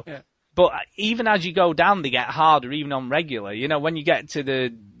as Echo. Yeah. But even as you go down, they get harder, even on regular. When you get to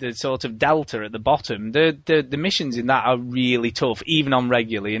the sort of Delta at the bottom, the missions in that are really tough, even on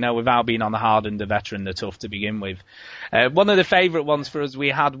regular, without being on the hard and the veteran, they're tough to begin with. One of the favourite ones for us, we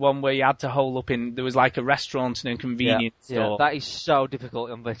had one where you had to hole up there was like a restaurant and a convenience store. Yeah, that is so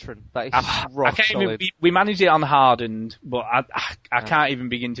difficult on veteran. That is rock solid. We managed it on hardened, but I can't even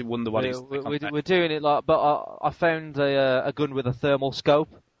begin to wonder what it's like. We're doing it but I found a gun with a thermal scope.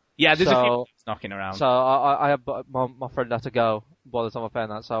 Yeah, there's a few knocking around. So I have my friend had to go by the time I found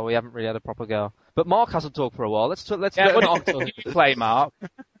that, so we haven't really had a proper go. But Mark hasn't talked for a while. Let's get on to it. You play, Mark.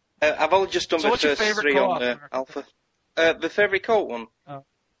 I've only just done the first 3 on Alpha. The favourite cult one? Oh.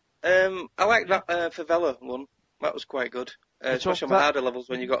 I like that Favela one. That was quite good. Especially on the harder levels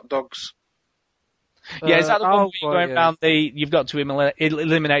when you got dogs. Yeah, is that the one where you're going around you've got to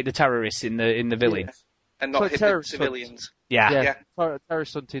eliminate the terrorists in the village? Yeah. And not hit the civilians. Yeah.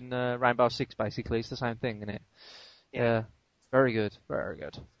 Terrorist hunt in Rainbow Six, basically. It's the same thing, isn't it? Yeah. Very good. Very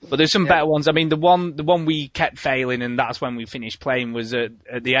good. But there's some better ones. I mean, the one we kept failing, and that's when we finished playing, was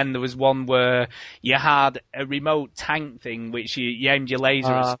at the end there was one where you had a remote tank thing, which you aimed your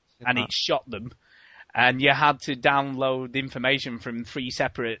laser at, and it shot them. And you had to download information from 3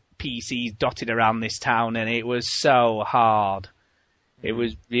 separate PCs dotted around this town, and it was so hard. It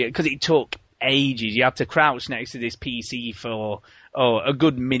was, because it took ages. You had to crouch next to this PC for a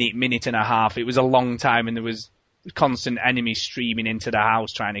good minute and a half. It was a long time, and there was constant enemies streaming into the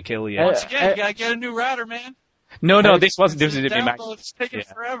house trying to kill you. Once again, you gotta get a new router, man. No, this wasn't. This was a bit Max. It's taking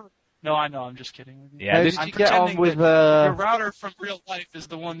forever. No, I know. I'm just kidding with you. Yeah, I'm pretending that your router from real life is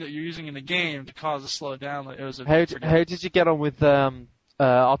the one that you're using in the game to cause a slowdown. How did you get on with?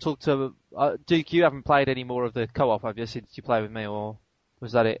 I'll talk to Duke. You haven't played any more of the co-op, have you? Since you played with me, or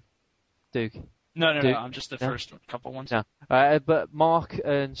was that it? Duke? No. I'm just the first couple ones. No. But Mark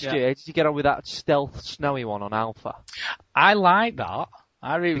and Stu, how did you get on with that stealth snowy one on Alpha? I like that.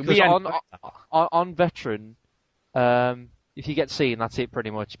 I really on Veteran, if you get seen, that's it pretty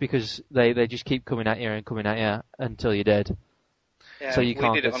much, because they just keep coming at you until you're dead. Yeah, so you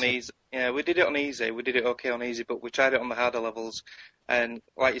can't. We did it on easy. Yeah, we did it on easy. We did it okay on easy, but we tried it on the harder levels. And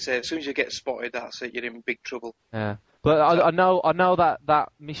like you say, as soon as you get spotted, that's it. You're in big trouble. Yeah. But I know that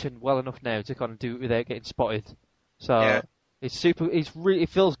mission well enough now to kind of do it without getting spotted. So it's super. It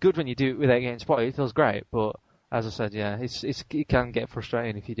feels good when you do it without getting spotted. It feels great. But as I said, it can get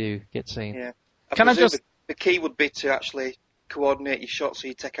frustrating if you do get seen. Yeah. The key would be to actually coordinate your shots so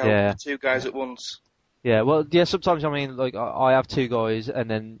you take out the two guys at once. Yeah, well, sometimes, I mean, like, I have two guys, and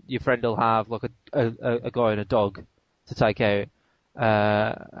then your friend will have, like, a guy and a dog to take out.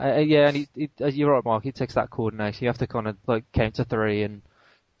 And you're right, Mark, it takes that coordination. You have to kind of, like, count to 3 and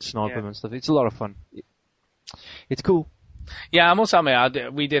snipe them and stuff. It's a lot of fun. It's cool. Yeah, I must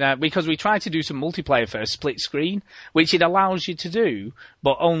admit, we did because we tried to do some multiplayer for a split screen, which it allows you to do,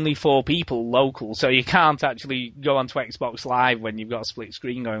 but only 4 people local, so you can't actually go onto Xbox Live when you've got a split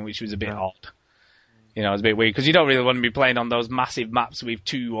screen going, which was a bit odd. You know, it's a bit weird, because you don't really want to be playing on those massive maps with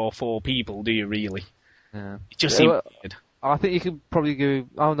 2 or 4 people, do you really? Yeah. It just seems weird. I think you could probably go,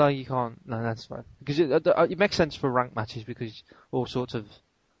 oh no, you can't, no, that's fine. Because it makes sense for ranked matches, because all sorts of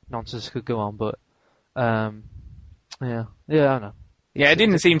nonsense could go on, but, yeah, I know. Yeah, it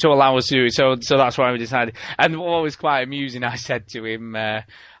didn't seem to allow us to do it, so that's why we decided. And what was quite amusing, I said to him, I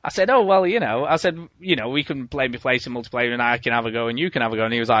said, oh, well, we can play some multiplayer and I can have a go and you can have a go.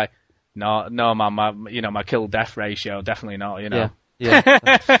 And he was like, no, man, my kill-death ratio, definitely not, Yeah.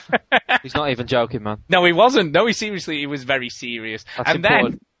 He's not even joking, man. No, he wasn't. No, he was very serious. That's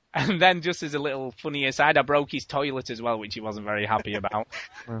important. And then, just as a little funny aside, I broke his toilet as well, which he wasn't very happy about.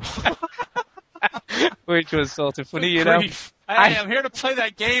 Which was sort of funny, you know. Hey, I'm here to play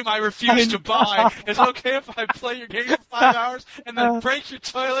that game I refuse to buy. Is it okay if I play your game for 5 hours and then break your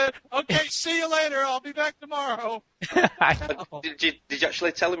toilet? Okay, see you later. I'll be back tomorrow. Did you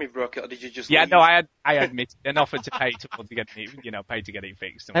actually tell him you broke it, or did you just? Yeah, no, I admitted and offered to pay to get it, pay to get it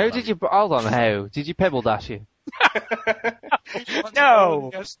fixed. How did you? Hold on, how did you pebble dash you?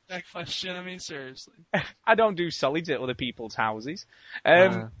 No. That's that question. I mean, seriously. I don't do solids at other people's houses.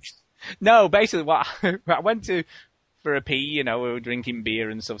 No, basically, what I went to for a pee, we were drinking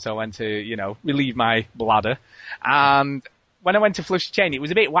beer and stuff, so I went to, relieve my bladder. And when I went to flush the chain, it was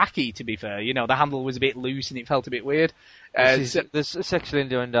a bit wacky, to be fair. The handle was a bit loose and it felt a bit weird. This sexual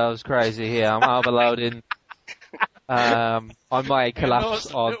innuendo's crazy here. I'm overloading. I might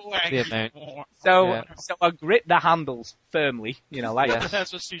collapse on the amount. So I gripped the handles firmly, like that.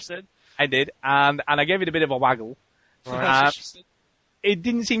 That's what she said. I did, and I gave it a bit of a waggle. Right. It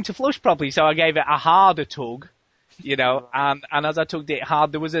didn't seem to flush properly, so I gave it a harder tug, and as I tugged it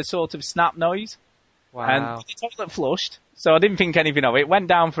hard, there was a sort of snap noise. Wow. And the toilet flushed, so I didn't think anything of it. Went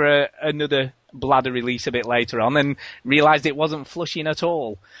down for another bladder release a bit later on and realised it wasn't flushing at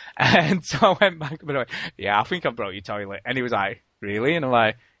all. And so I went back and went, yeah, I think I broke your toilet. And he was like, really? And I'm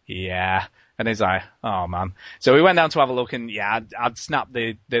like, yeah. And he's like, oh man. So we went down to have a look and I'd snapped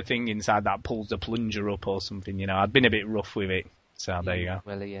the thing inside that pulls the plunger up or something, I'd been a bit rough with it. So there you go.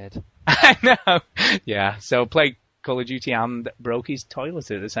 Willy Ed. I know. Yeah. So played Call of Duty and broke his toilet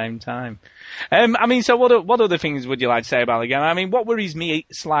at the same time. So what other things would you like to say about the game? I mean, what worries me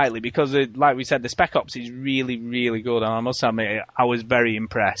slightly, because like we said, the Spec Ops is really, really good, and I must admit, I was very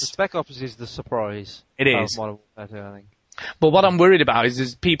impressed. The Spec Ops is the surprise. It is. Modern Warfare 2, I think. But what I'm worried about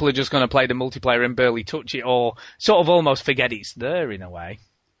is people are just going to play the multiplayer and barely touch it, or sort of almost forget it's there in a way.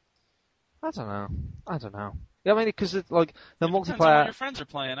 I don't know. Yeah, I mean, because like the multiplayer. Depends on what your friends are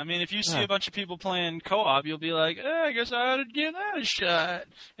playing. I mean, if you see a bunch of people playing co-op, you'll be like, I guess I ought to give that a shot.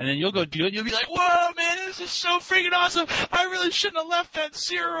 And then you'll go do it. You'll be like, whoa, man, this is so freaking awesome. I really shouldn't have left that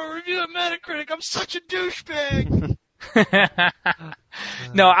 0 review at Metacritic. I'm such a douchebag.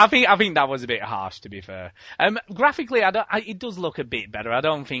 No, I think that was a bit harsh, to be fair. Graphically, it does look a bit better. I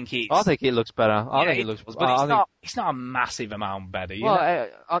don't think it's. I think it looks better. I think it looks better. But it's not a massive amount better. No, I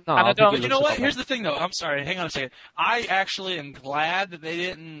you know what? Here's the thing, though. I'm sorry. Hang on a second. I actually am glad that they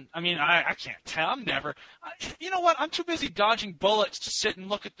didn't. I mean, I can't tell. I'm never. You know what? I'm too busy dodging bullets to sit and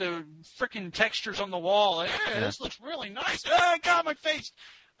look at the freaking textures on the wall. Like, hey, this looks really nice. God, my face.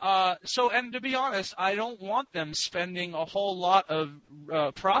 And to be honest, I don't want them spending a whole lot of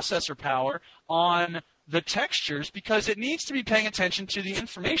processor power on the textures, because it needs to be paying attention to the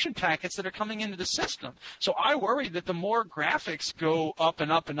information packets that are coming into the system. So I worry that the more graphics go up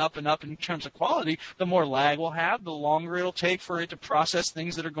and up and up and up in terms of quality, the more lag we'll have, the longer it'll take for it to process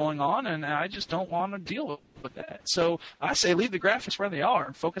things that are going on, and I just don't want to deal with that. So I say leave the graphics where they are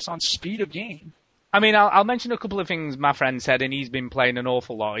and focus on speed of game. I mean, I'll mention a couple of things my friend said, and he's been playing an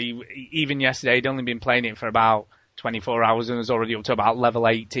awful lot. Even yesterday, he'd only been playing it for about 24 hours and was already up to about level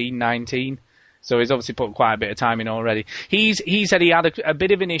 18, 19. So he's obviously put quite a bit of time in already. He said he had a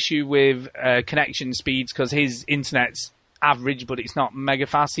bit of an issue with connection speeds because his internet's average, but it's not mega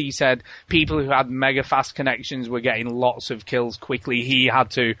fast. He said people who had mega fast connections were getting lots of kills quickly. He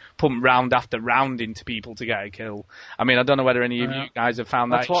had to pump round after round into people to get a kill. I mean, I don't know whether any of you guys have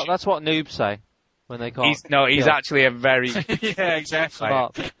found that. That's what noobs say when they can't. He's actually a very yeah, exactly.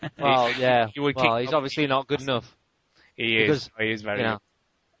 He's obviously not good enough. He is very. You know,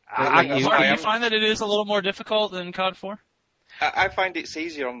 do you find that it is a little more difficult than COD 4? I find it's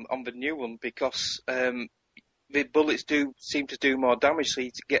easier on the new one because the bullets do seem to do more damage, so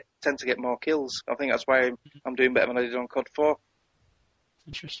you tend to get more kills. I think that's why I'm doing better than I did on COD 4.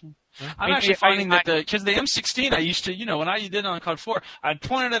 Interesting. I'm actually finding that because the M16 I used to, when I did it on COD 4, I'd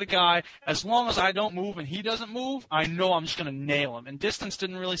point it at a guy. As long as I don't move and he doesn't move, I know I'm just going to nail him. And distance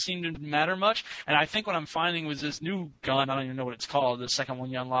didn't really seem to matter much. And I think what I'm finding was this new gun. I don't even know what it's called. The second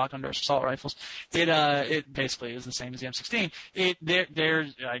one you unlock under assault rifles. It basically is the same as the M16.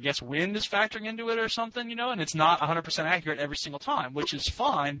 There's I guess wind is factoring into it or something, and it's not 100% accurate every single time, which is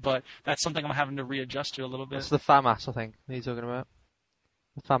fine. But that's something I'm having to readjust to a little bit. It's the FAMAS, I think, you're talking about.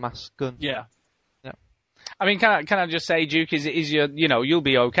 The FAMAS gun. Yeah. I mean, can I just say, Duke, is your, you'll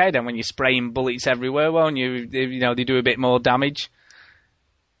be okay then when you're spraying bullets everywhere, won't you? They do a bit more damage.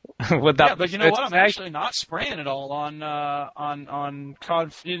 Would that? Yeah, but you know what? I'm actually not spraying it all on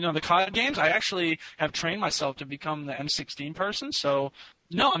COD. The COD games. I actually have trained myself to become the M16 person. So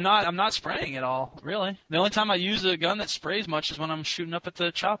no, I'm not spraying it all. Really, the only time I use a gun that sprays much is when I'm shooting up at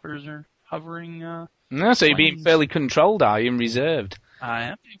the choppers or hovering. No, so you're being fairly controlled, are you, and reserved? I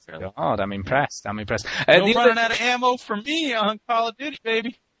am being fairly. God, I'm impressed. No running out of ammo for me on Call of Duty,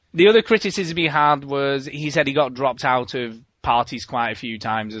 baby. The other criticism he had was he said he got dropped out of parties quite a few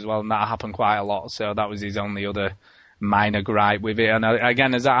times as well, and that happened quite a lot. So that was his only other minor gripe with it. And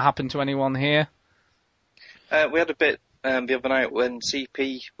again, has that happened to anyone here? We had a bit the other night when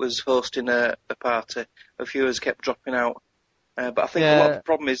CP was hosting a party. A few of us kept dropping out. But I think a lot of the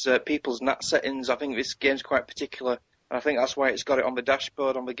problem is people's NAT settings. I think this game's quite particular. And I think that's why it's got it on the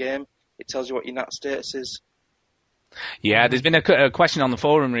dashboard on the game. It tells you what your NAT status is. Yeah, there's been a question on the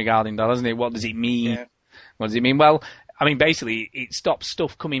forum regarding that, hasn't it? What does it mean? Yeah. What does it mean? Well, I mean, basically, it stops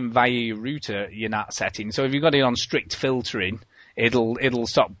stuff coming via your router, your NAT setting. So if you've got it on strict filtering, it'll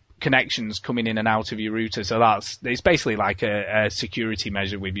stop connections coming in and out of your router. So it's basically like a security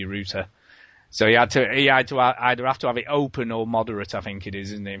measure with your router. So you had to either have to have it open or moderate, I think it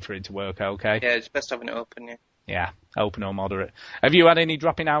is, isn't it, for it to work okay? Yeah, it's best having it open, yeah. Yeah, open or moderate. Have you had any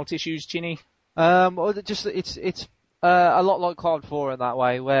dropping out issues, Chinny? It's a lot like COD 4 in that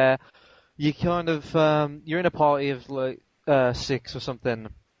way, where you kind of you're in a party of like 6 or something,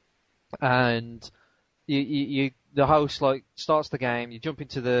 and you the host like starts the game. You jump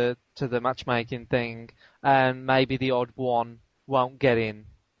into the matchmaking thing, and maybe the odd one won't get in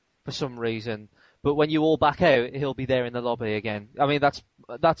for some reason. But when you all back out, he'll be there in the lobby again. I mean, that's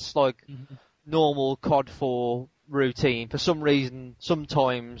like normal COD 4 routine. For some reason,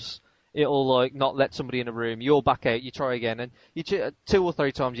 sometimes it'll like not let somebody in a room. You'll back out, you try again, and 2 or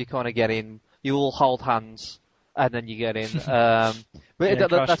 3 times you kind of get in. You all hold hands, and then you get in.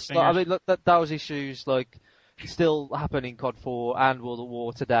 But those issues like still happen in COD 4 and World at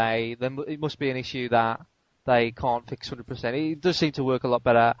War today. Then it must be an issue that they can't fix 100%. It does seem to work a lot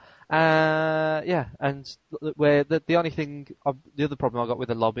better. And where the only thing, the other problem I got with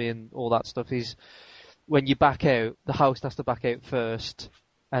the lobby and all that stuff is when you back out, the host has to back out first,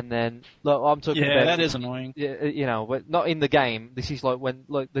 and then I'm talking about. Yeah, that is annoying. But not in the game. This is like when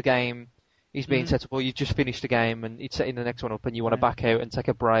the game is being set up, or you've just finished the game and it's setting the next one up, and you want to back out and take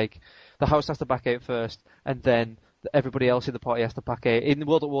a break. The host has to back out first, and then everybody else in the party has to back out. In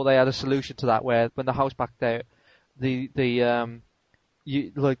World at War, they had a solution to that where when the host backed out, they dragged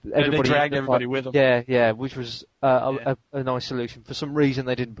everybody with them. Yeah, which was a nice solution. For some reason,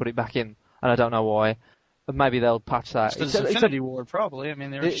 they didn't put it back in, and I don't know why. But maybe they'll patch that. It's Infinity War, probably. I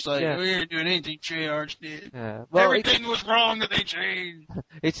mean, they were just like, we weren't doing anything Treyarch did. Yeah. Well, everything was wrong that they changed.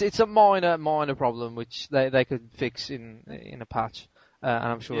 It's a minor problem which they could fix in a patch. And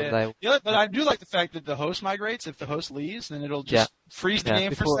I'm sure they will. Yeah, but I do like the fact that the host migrates. If the host leaves, then it'll just freeze the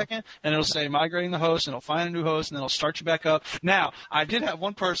game for a second, and it'll say migrating the host, and it'll find a new host, and then it'll start you back up. Now, I did have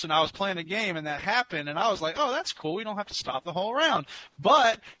one person, I was playing a game, and that happened, and I was like, oh, that's cool. We don't have to stop the whole round.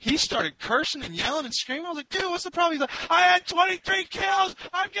 But he started cursing and yelling and screaming. I was like, dude, what's the problem? He's like, I had 23 kills.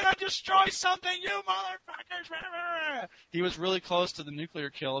 I'm going to destroy something, you motherfuckers. He was really close to the nuclear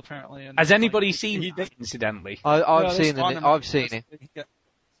kill, apparently. And has anybody seen that, incidentally? I've seen it. Yeah.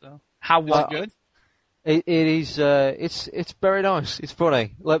 So. How was it good? It is. It's very nice. It's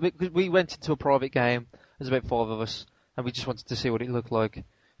funny. Like we went into a private game. There's about 5 of us, and we just wanted to see what it looked like.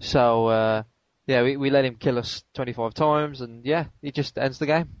 So Yeah, we let him kill us 25 times, and yeah, it just ends the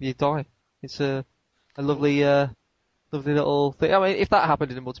game. You die. It's a lovely little thing. I mean, if that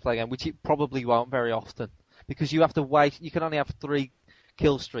happened in a multiplayer game, which it probably won't very often, because you have to wait. You can only have 3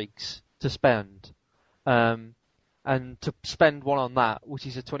 kill streaks to spend, and to spend one on that, which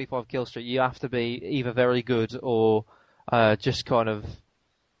is a 25 kill streak, you have to be either very good or just kind of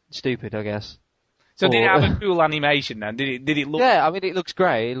stupid, I guess. So did it have a cool animation then? Did it look? Yeah, I mean, it looks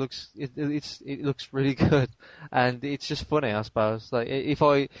great. It looks really good, and it's just funny, I suppose. Like if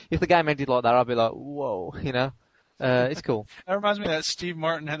the game ended like that, I'd be like, whoa, you know. It's cool. That reminds me that Steve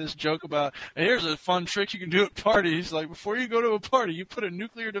Martin had this joke about, here's a fun trick you can do at parties. Like, before you go to a party, you put a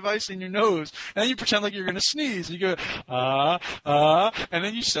nuclear device in your nose, and then you pretend like you're going to sneeze. You go, and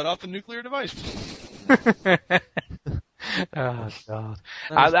then you set off the nuclear device. Oh, God.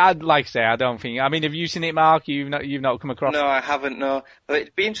 I'd like to say, I don't think. I mean, have you seen it, Mark? You've not come across it? No, I haven't, no. But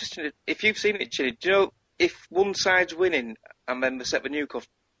it'd be interesting, if you've seen it, Chili, do you know, if one side's winning and then they set the nuke off,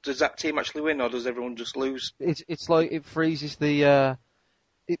 does that team actually win, or does everyone just lose? It's like it freezes the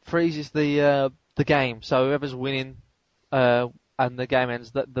game. So whoever's winning, and the game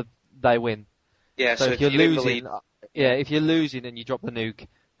ends, they win. Yeah. So if you're losing, if you're losing and you drop the nuke,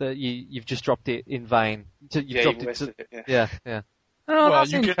 you've just dropped it in vain. You've wasted it. Yeah. Oh, well,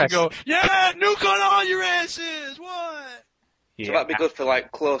 you get to go, yeah, nuke on all your asses. What? Yeah. So that'd be good for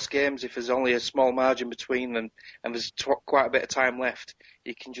like close games if there's only a small margin between them and there's quite a bit of time left.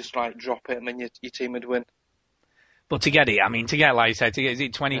 You can just like drop it and then your team would win. But like you said, is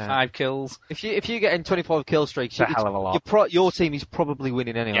it 25 kills? If you're getting 25 kill streaks, it's a hell of a lot. Your team is probably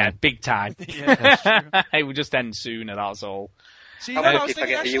winning anyway. Yeah, big time. It will just end sooner, that's all. See, I'm lucky if I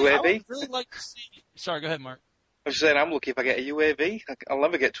get a UAV. I would really like to see. Sorry, go ahead, Mark. I was saying, I'm lucky if I get a UAV. I'll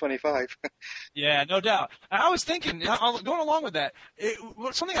never get 25. Yeah, no doubt. I was thinking, going along with that,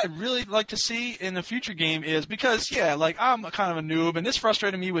 something I'd really like to see in the future game is, because, like, I'm kind of a noob, and this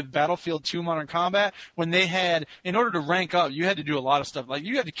frustrated me with Battlefield 2 Modern Combat, when they had, in order to rank up, you had to do a lot of stuff. Like,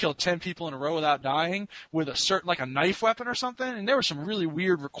 you had to kill 10 people in a row without dying with a certain, like a knife weapon or something, and there were some really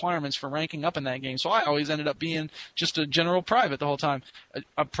weird requirements for ranking up in that game, so I always ended up being just a general private the whole time.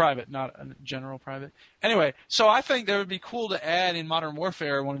 A private, not a general private. Anyway, so I think that would be cool to add in Modern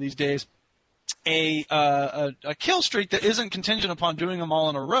Warfare one of these days a kill streak that isn't contingent upon doing them all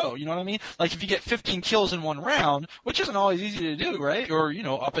in a row. You know what I mean? Like if you get 15 kills in one round, which isn't always easy to do, right? Or,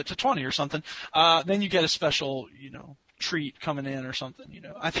 up it to 20 or something, then you get a special, treat coming in or something,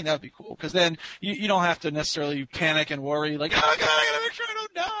 I think that would be cool, because then you don't have to necessarily panic and worry, like, oh God, I gotta make sure I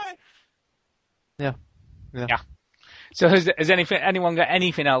don't die. Yeah. So has anyone got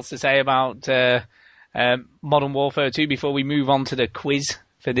anything else to say about Modern Warfare 2 before we move on to the quiz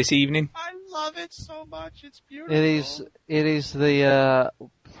for this evening? I love it so much. It's beautiful. It is the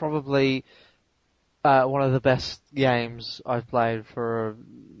probably one of the best games I've played for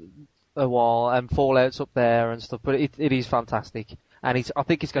a while, and Fallout's up there and stuff. But it is fantastic, and I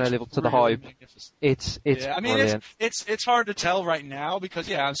think it's going to live up to the hype. It's brilliant. It's hard to tell right now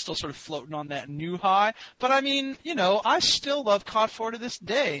because I'm still sort of floating on that new high. But I mean, I still love COD 4 to this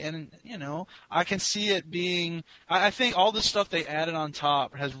day, and I can see it being. I think all the stuff they added on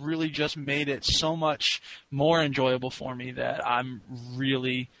top has really just made it so much more enjoyable for me that I'm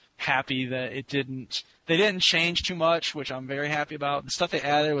really happy that they didn't change too much, which I'm very happy about. The stuff they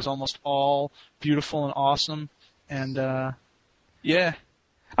added was almost all beautiful and awesome, and yeah.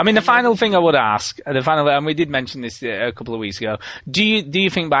 I mean, the final thing I would ask, and we did mention this a couple of weeks ago, do you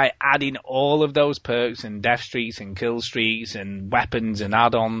think by adding all of those perks and death streaks and kill streaks and weapons and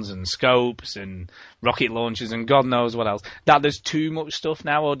add-ons and scopes and rocket launchers and God knows what else, that there's too much stuff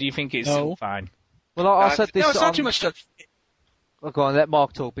now, or do you think it's still fine? Well, I said this. No, it's not too much stuff. Well, go on, let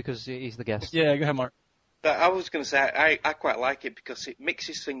Mark talk because he's the guest. Yeah, go ahead, Mark. I was going to say, I quite like it because it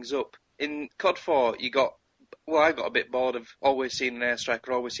mixes things up. In COD 4, I got a bit bored of always seeing an airstrike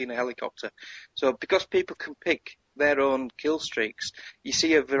or always seeing a helicopter. So because people can pick their own kill streaks, you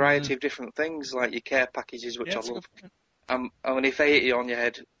see a variety of different things, like your care packages, which I love. And if they hit you on your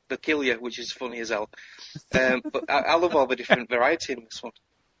head, they'll kill you, which is funny as hell. But I love all the different variety in this one.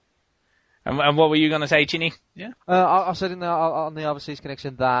 And what were you going to say, Chinny? Yeah. I said on the Overseas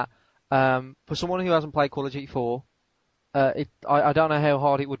Connection that for someone who hasn't played Call of Duty 4, I don't know how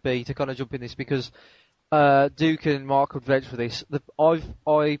hard it would be to kind of jump in this because Duke and Mark would vouch for this.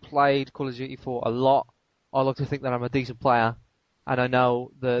 I played Call of Duty 4 a lot. I like to think that I'm a decent player, and I know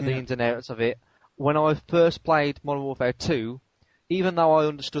the ins and outs of it. When I first played Modern Warfare 2, even though I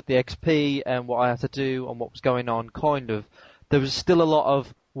understood the XP and what I had to do and what was going on, there was still a lot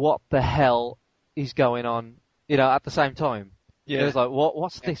of what the hell is going on, at the same time. Yeah. It was like,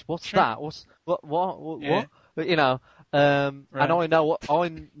 what's this? What's that? What? You know, and I know,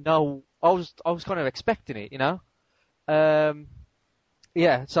 I was kind of expecting it, you know.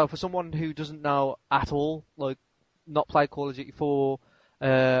 Yeah, so for someone who doesn't know at all, like, not played Call of Duty 4,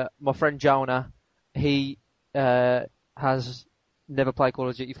 my friend Jonah, he has never played Call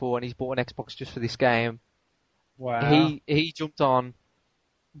of Duty 4 and he's bought an Xbox just for this game. Wow. He jumped on,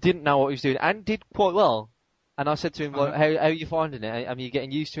 didn't know what he was doing, and did quite well. And I said to him, like, how are you finding it? Are you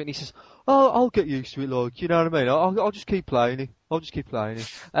getting used to it? And he says, oh, I'll get used to it, like, you know what I mean? I'll just keep playing it.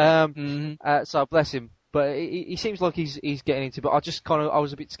 So bless him. But he seems like he's getting into it. But I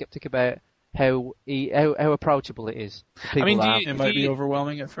was a bit skeptic about how approachable it is. I mean, it might be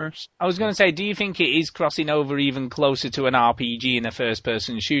overwhelming at first. I was going to say, do you think it is crossing over even closer to an RPG in a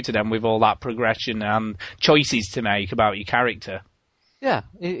first-person shooter then, with all that progression and choices to make about your character? Yeah,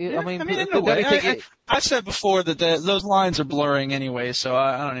 I said before that those lines are blurring anyway, so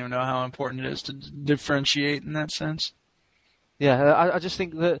I don't even know how important it is to differentiate in that sense. Yeah, I just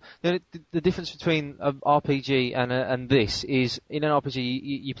think that the difference between an RPG and this is, in an RPG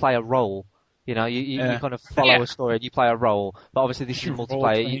you play a role. You know, you kind of follow a story and you play a role. But obviously this is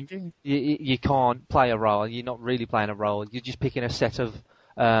multiplayer. You can't play a role. You're not really playing a role. You're just picking a set of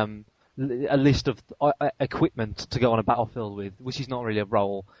a list of equipment to go on a battlefield with, which is not really a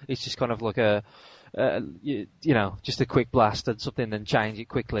role. It's just kind of like just a quick blast and something, and change it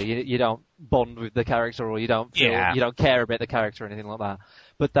quickly. You don't bond with the character, or you don't care about the character or anything like that.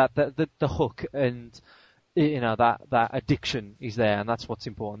 But the hook and that addiction is there, and that's what's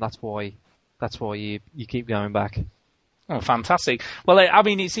important. That's why you keep going back. Oh, fantastic! Well, I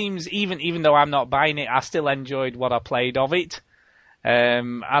mean, it seems even though I'm not buying it, I still enjoyed what I played of it.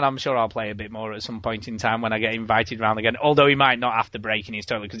 And I'm sure I'll play a bit more at some point in time when I get invited around again. Although he might not after breaking his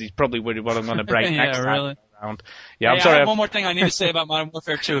totally, because he's probably worried what I'm going to break next time around. Yeah, I'm sorry. I have one more thing I need to say about Modern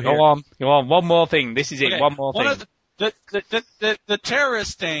Warfare 2 here. Go on. One more thing. This is it. One more thing. The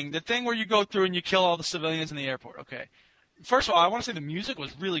terrorist thing, the thing where you go through and you kill all the civilians in the airport. Okay. First of all, I want to say the music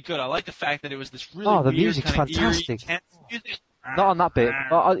was really good. I like the fact that it was this really the music's fantastic. Eerie, music. Not on that bit.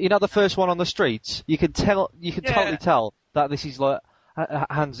 The first one on the streets, you can totally tell that this is like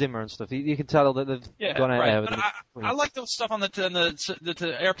Hans Zimmer and stuff. You can tell that they've gone out there. But I like the stuff on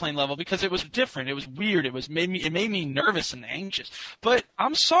the airplane level because it was different. It was weird. It made me nervous and anxious. But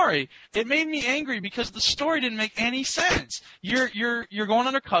I'm sorry, it made me angry because the story didn't make any sense. You're going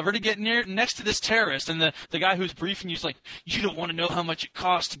undercover to get next to this terrorist, and the guy who's briefing you is like, you don't want to know how much it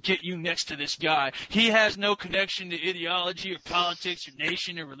costs to get you next to this guy. He has no connection to ideology or politics or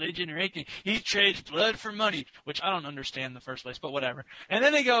nation or religion or anything. He trades blood for money, which I don't understand in the first place, but whatever. And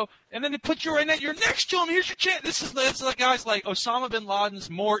then they put you right next. You're next to him. Here's your chance. It's like guys like Osama bin Laden's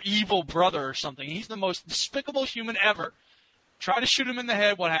more evil brother or something. He's the most despicable human ever. Try to shoot him in the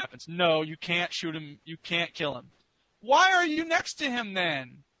head. What happens? No, you can't shoot him. You can't kill him. Why are you next to him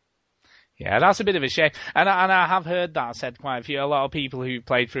then? Yeah, that's a bit of a shame. And I have heard that said quite a few. A lot of people who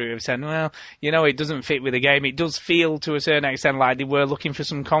played through it have said, well, it doesn't fit with the game. It does feel to a certain extent like they were looking for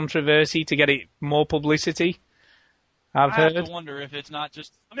some controversy to get it more publicity. I have to wonder if it's not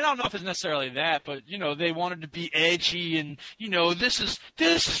just. I mean, I don't know if it's necessarily that, but they wanted to be edgy, and this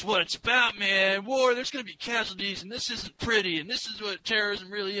is what it's about, man. War, there's going to be casualties, and this isn't pretty, and this is what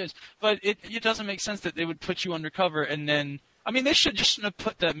terrorism really is. But it doesn't make sense that they would put you undercover, and then. I mean, they should just have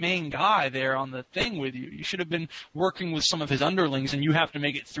put the main guy there on the thing with you. You should have been working with some of his underlings, and you have to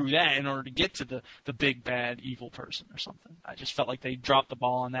make it through that in order to get to the big bad evil person or something. I just felt like they dropped the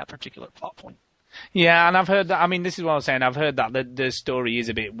ball on that particular plot point. Yeah, and I've heard that. I mean, this is what I was saying. I've heard that the story is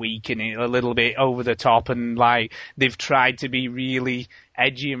a bit weak and a little bit over the top, and like they've tried to be really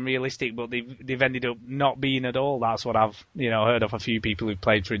edgy and realistic, but they've ended up not being at all. That's what I've heard of a few people who've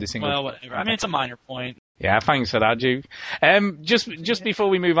played through the single. Well, whatever. I mean, it's a minor point. Yeah, thanks for that, Duke. Just before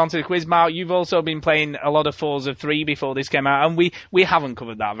we move on to the quiz, Mark, you've also been playing a lot of Forza 3 before this came out, and we haven't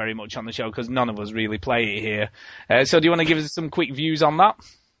covered that very much on the show because none of us really play it here. So do you want to give us some quick views on that?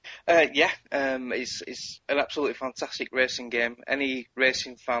 It's an absolutely fantastic racing game. Any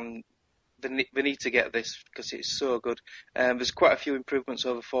racing fan, they need to get this because it's so good. There's quite a few improvements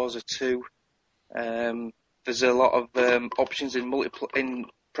over Forza 2. There's a lot of options in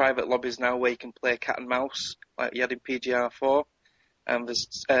private lobbies now where you can play cat and mouse like you had in PGR 4.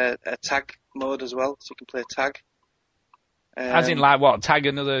 There's a tag mode as well, so you can play tag. As in, like what? Tag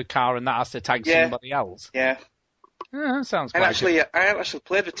another car and that has to tag somebody else? Yeah. That sounds quite good. I haven't actually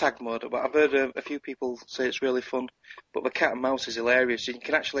played the tag mode, but I've heard a few people say it's really fun. But the cat and mouse is hilarious. You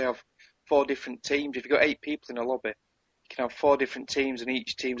can actually have 4 different teams. If you've got 8 people in a lobby, you can have 4 different teams, and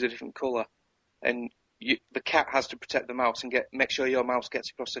each team's a different colour. And the cat has to protect the mouse and make sure your mouse gets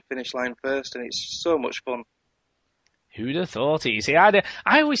across the finish line first, and it's so much fun. Who'd have thought it? You see, I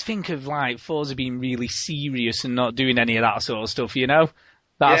always think of like Forza being really serious and not doing any of that sort of stuff, you know?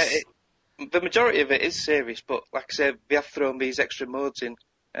 The majority of it is serious, but like I said, we have thrown these extra modes in,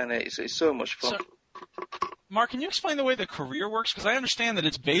 and it's so much fun. So, Mark, can you explain the way the career works? Because I understand that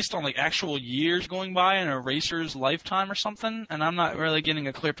it's based on like actual years going by in a racer's lifetime or something, and I'm not really getting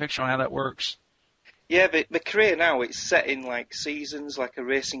a clear picture on how that works. Yeah, the career now, it's set in like seasons, like a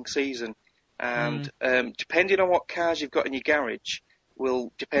racing season. And depending on what cars you've got in your garage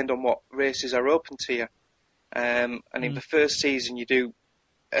will depend on what races are open to you. And in the first season, you do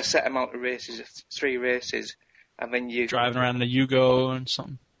a set amount of races, 3 races, and then you... Driving around in a Yugo and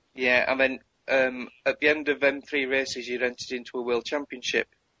something. Yeah, and then at the end of them 3 races, you're entered into a World Championship.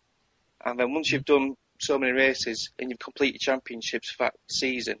 And then once you've done so many races and you've completed championships for that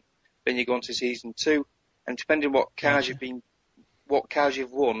season, then you go on to season 2. And depending on what cars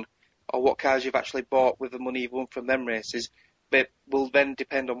you've won, or what cars you've actually bought with the money you've won from them races, it will then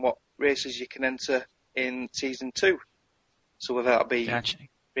depend on what races you can enter in Season 2. So whether that be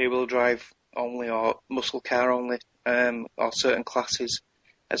rear-wheel drive only, or muscle car only, or certain classes.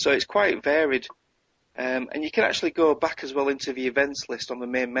 And so it's quite varied. And you can actually go back as well into the events list on the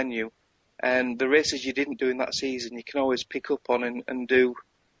main menu, and the races you didn't do in that season, you can always pick up on and do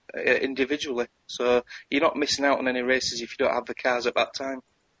individually. So you're not missing out on any races if you don't have the cars at that time.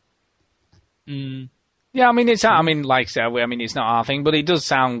 Yeah, I mean, like I said, it's not our thing, but it does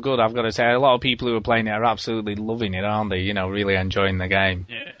sound good, I've got to say. A lot of people who are playing it are absolutely loving it, aren't they? You know, really enjoying the game.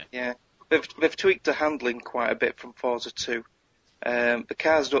 Yeah. They've tweaked the handling quite a bit from Forza 2. The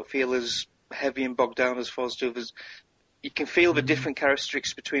cars don't feel as heavy and bogged down as Forza 2. You can feel the different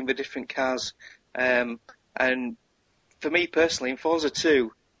characteristics between the different cars. And for me personally, in Forza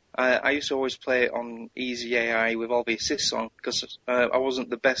 2, I used to always play it on easy AI with all the assists on, because I wasn't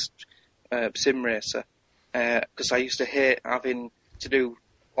the best sim racer, because I used to hate having to do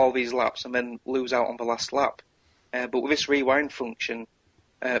all these laps and then lose out on the last lap. But with this rewind function,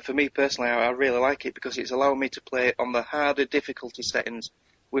 for me personally, I really like it, because it's allowing me to play on the harder difficulty settings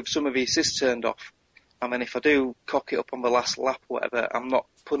with some of the assists turned off. And then if I do cock it up on the last lap or whatever, I'm not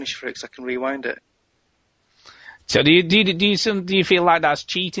punished for it because I can rewind it. So do you feel like that's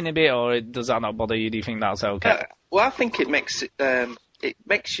cheating a bit, or does that not bother you? Do you think that's okay? Well, I think it makes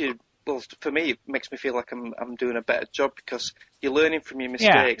you. Well, for me, it makes me feel like I'm doing a better job, because you're learning from your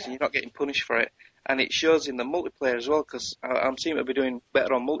mistakes and you're not getting punished for it. And it shows in the multiplayer as well, because I'm seeming to be doing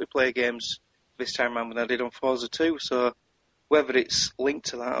better on multiplayer games this time around than I did on Forza 2. So whether it's linked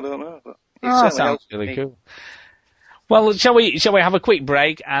to that, I don't know. But that sounds really cool. Well, shall we have a quick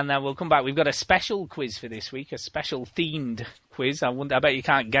break, and then we'll come back. We've got a special quiz for this week, a special themed quiz. I bet you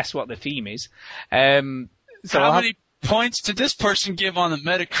can't guess what the theme is. How many points did this person give on the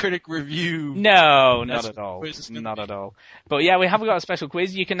Metacritic review? No, not at all. Not at all. But yeah, we have got a special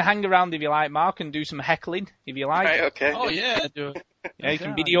quiz. You can hang around if you like, Mark, and do some heckling if you like. Right, okay. Oh yeah, do it. Yeah, you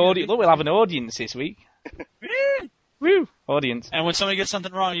can be the audience. Look, we'll have an audience this week. Woo! Audience. And when somebody gets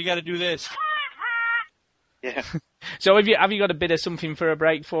something wrong, you got to do this. Yeah. So have you got a bit of something for a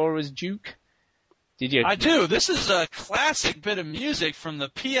break for us, Duke? Did you? I do. This is a classic bit of music from the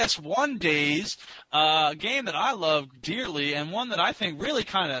PS1 days, a game that I love dearly, and one that I think really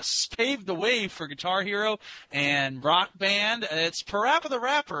kind of paved the way for Guitar Hero and Rock Band. It's Parappa the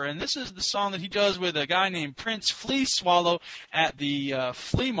Rapper, and this is the song that he does with a guy named Prince Flea Swallow at the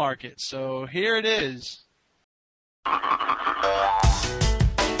flea market. So here it is.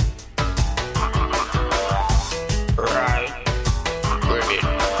 Right. Brilliant.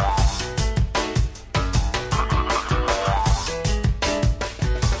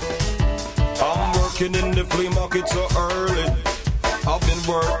 I'm working in the flea market so early. I've been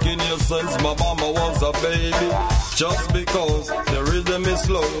working here since my mama was a baby. Just because the rhythm is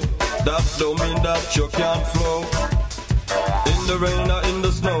slow, that don't mean that you can't flow. In the rain or in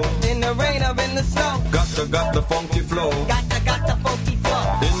the snow. In the rain or in the snow. Got the funky flow. Got the funky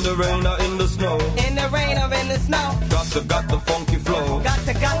flow. In the rain or in the snow. In the rain or in the snow. Got the funky flow. Got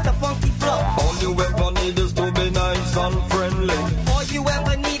the funky flow. All you ever need is to be nice and friendly. All you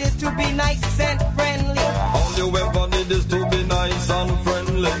ever need is to be nice and friendly. All you ever need is to be nice and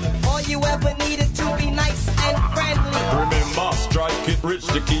friendly. All you ever need is to be nice and friendly. Remember, strike it rich,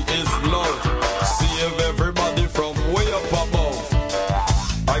 the key is love. Save everybody from way up above.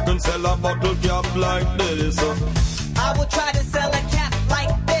 I can sell a bottle cap like this. I will try to sell a cap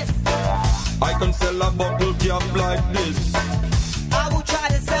like this. I can sell a bottle cap like this. I will try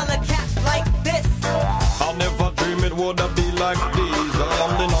to sell a cap like this. I never dream it would be like this. I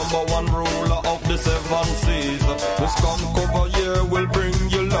am the number one ruler of the 7 seven seas. The skunk over here will bring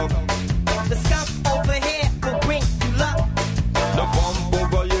you luck. The skunk over here will bring you luck. The pump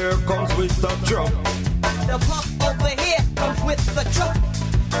over here comes with the truck. The pump over here comes with the truck.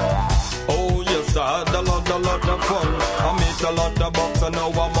 Oh yes, I had a lot of fun. I made a lot of bucks and now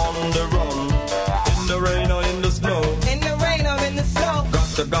I'm on the run. In the rain or in the snow. In the rain or in the snow.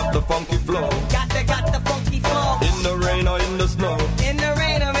 Got the funky flow. Got the funky flow. In the rain or in the snow. In the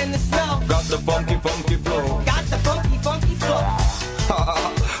rain or in the snow. Got the funky flow. Got the funky flow.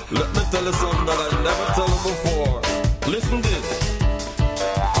 Let me tell you something that I never tell you before. Listen this.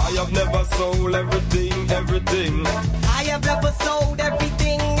 I have never sold everything. I have never sold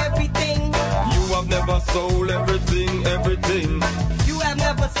everything. You have never sold everything. You have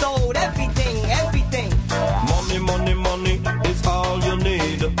never sold everything. Money is all you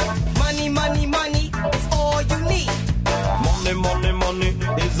need. Money is all you need. Money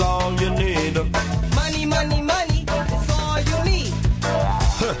is all you need. Money is all you need.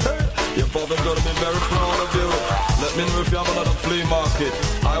 Your father's gonna be very proud of you. Let me know if you have another flea market.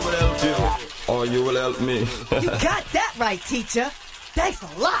 I will help you, or you will help me. You got that right, teacher. Thanks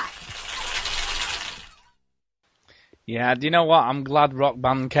a lot. Yeah, do you know what? I'm glad Rock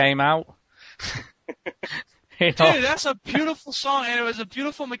Band came out. Dude, that's a beautiful song, and it was a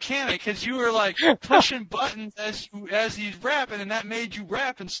beautiful mechanic because you were like pushing buttons as he's rapping, and that made you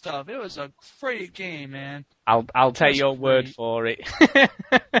rap and stuff. It was a great game, man. I'll take your word for it.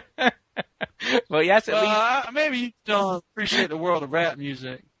 But yes, at least maybe you don't appreciate the world of rap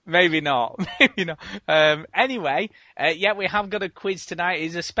music. Maybe not. Anyway, we have got a quiz tonight.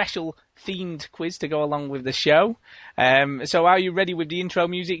 It's a special themed quiz to go along with the show. So are you ready with the intro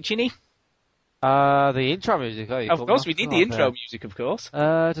music, Chinny? The intro music. Of course, we need the intro music, of course.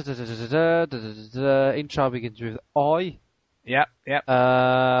 Intro begins with I. Yep.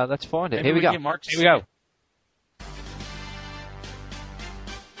 Let's find it. Here we go. Here we go.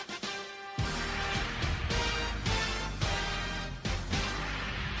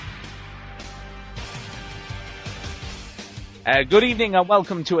 Good evening and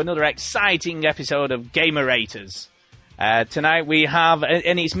welcome to another exciting episode of Gamerators. Tonight we have,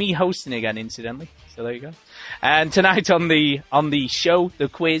 and it's me hosting again, incidentally. So there you go. And tonight on the show, the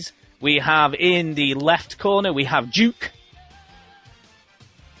quiz, we have in the left corner we have Duke.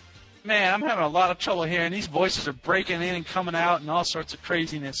 Man, I'm having a lot of trouble hearing. These voices are breaking in and coming out and all sorts of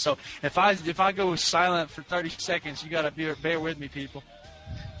craziness. So if I go silent for 30 seconds, you gotta bear with me, people.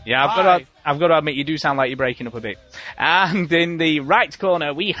 Yeah, I've got to admit, you do sound like you're breaking up a bit. And in the right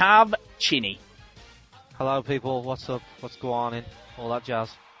corner, we have Chinny. Hello, people. What's up? What's going on in? All that jazz.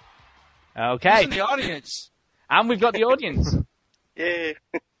 Okay. Who's in the audience? And we've got the audience. Yeah.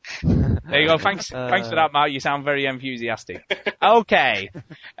 There you go. Thanks for that, Mark. You sound very enthusiastic. Okay.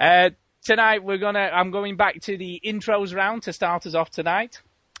 Tonight I'm going back to the intros round to start us off tonight.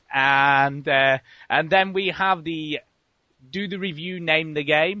 And then we have the do the review, name the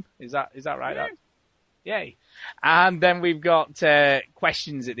game. Is that right? Yeah. Yay. And then we've got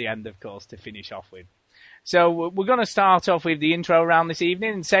questions at the end, of course, to finish off with. So we're going to start off with the intro round this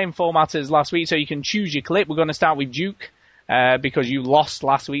evening, same format as last week, so you can choose your clip. We're going to start with Duke, because you lost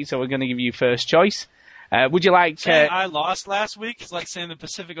last week, so we're going to give you first choice. Would you like to... I lost last week? It's like saying the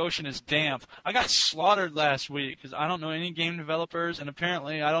Pacific Ocean is damp. I got slaughtered last week because I don't know any game developers, and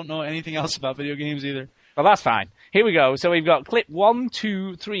apparently I don't know anything else about video games either. Well, that's fine. Here we go. So we've got clip 1,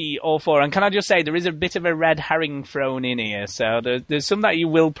 2, 3, or 4. And can I just say, there is a bit of a red herring thrown in here. So there's some that you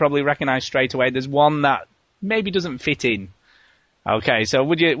will probably recognise straight away. There's one that maybe doesn't fit in. Okay, so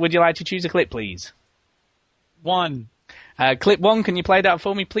would you like to choose a clip, please? 1. Clip 1, can you play that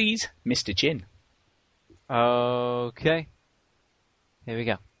for me, please? Mr. Chin. Okay. Here we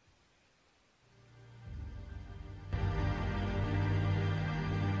go.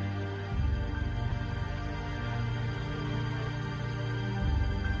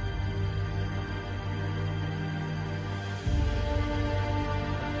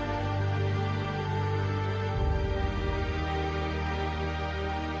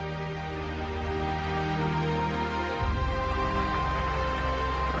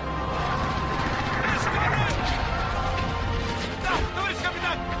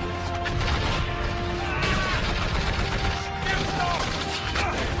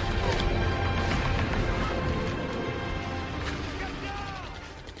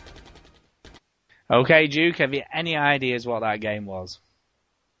 Okay, Duke, have you any ideas what that game was?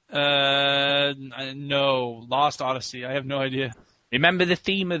 No. Lost Odyssey. I have no idea. Remember, the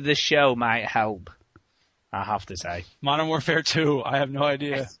theme of the show might help, I have to say. Modern Warfare 2. I have no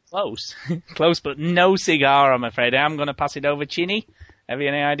idea. Close. Close, but no cigar, I'm afraid. I'm going to pass it over, Chinny. Have you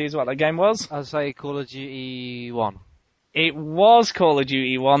any ideas what that game was? I'd say Call of Duty 1. It was Call of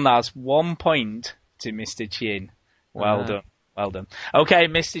Duty 1. That's 1 point to Mr. Chin. Well done. Well done. Okay,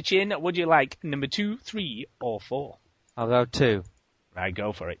 Mr. Chin, would you like number 2, 3, or 4? I'll go 2. Right,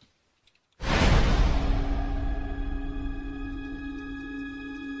 go for it.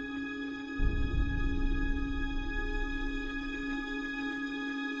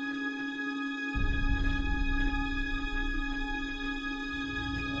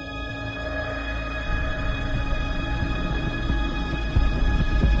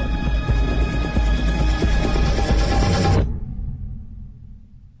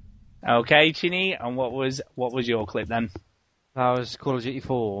 Okay, Chinny, and what was your clip then? That was Call of Duty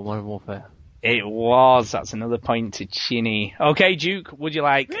 4, Modern Warfare. It was. That's another point to Chinny. Okay, Duke, would you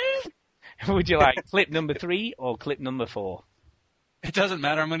like clip number 3 or clip number 4? It doesn't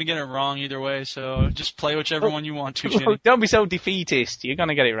matter. I'm going to get it wrong either way, so just play whichever one you want to, Chinny. Don't be so defeatist. You're going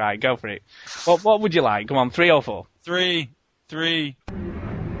to get it right. Go for it. What would you like? Come on, 3 or 4? 3.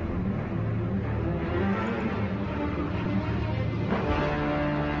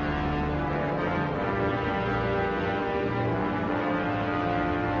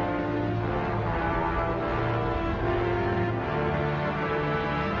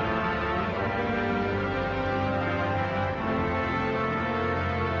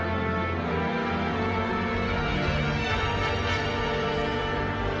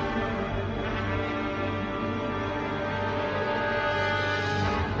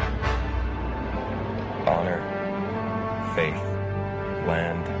 Honor, faith,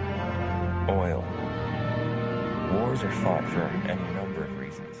 land, oil. Wars are fought for any number of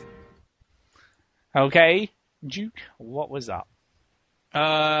reasons. Okay, Duke, what was that?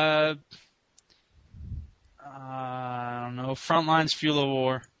 I don't know. Frontlines Fuel of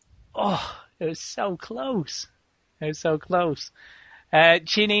War. Oh, it was so close. It was so close.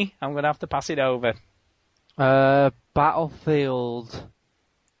 Chinny, I'm going to have to pass it over. Battlefield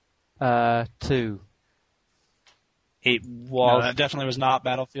 2. It was. No, that definitely was not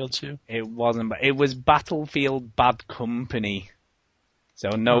Battlefield 2. It wasn't, but it was Battlefield Bad Company. So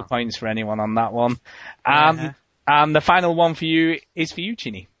no points for anyone on that one. And the final one for you is for you,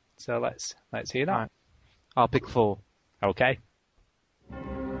 Chinny. So let's hear that. Right. I'll pick 4. Okay.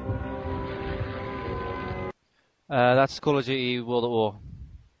 That's Call of Duty World at War.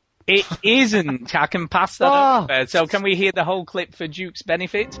 It isn't. I can pass that over. So can we hear the whole clip for Duke's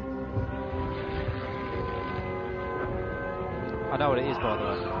benefit? I know what it is, by the way.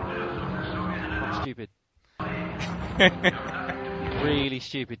 I'm stupid. Really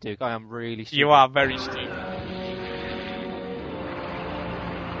stupid, Duke. I am really stupid. You are very stupid.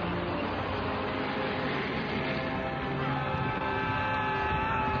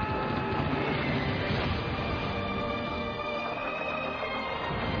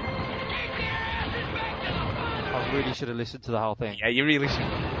 I really should have listened to the whole thing. Yeah, you really should.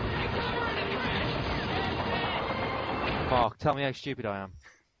 Mark, tell me how stupid I am.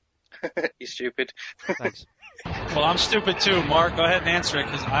 You're stupid. Thanks. Well, I'm stupid too, Mark. Go ahead and answer it,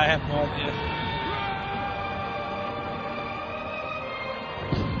 because I have no idea.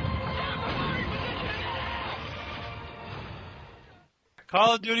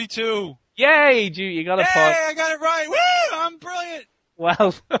 Call of Duty 2. Yay, Duke, you got a point. Yay, I got it right. Woo! I'm brilliant.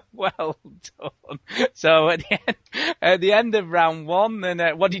 Well done. So at the end of round 1,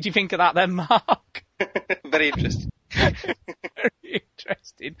 and what did you think of that then, Mark? Very interesting. Very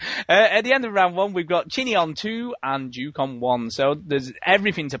interesting. At the end of round 1, we've got Chinny on 2 and Duke on 1. So there's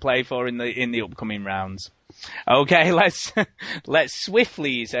everything to play for in the upcoming rounds. Okay, let's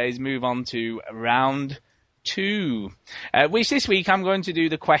swiftly, he says, move on to round 2, which this week I'm going to do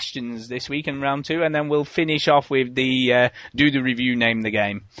the questions this week in round 2, and then we'll finish off with the do the review, name the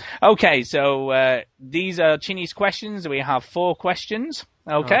game. Okay, so these are Chinny's questions. We have 4 questions.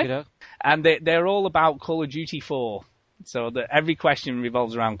 Okay, and they're all about Call of Duty 4. So every question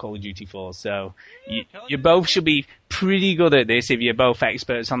revolves around Call of Duty 4. So you both should be pretty good at this if you're both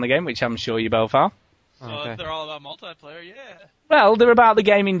experts on the game, which I'm sure you both are. So if they're all about multiplayer, yeah. Well, they're about the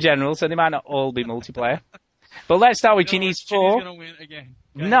game in general, so they might not all be multiplayer. But let's start with Chinny's 4. Chinny's gonna win again.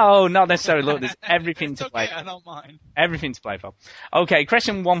 No, not necessarily. Look, there's everything to play. Okay, I don't mind. Everything to play for. Okay,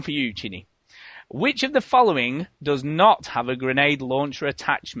 question 1 for you, Chinny. Which of the following does not have a grenade launcher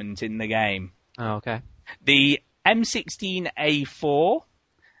attachment in the game? Oh, okay. The M16A4,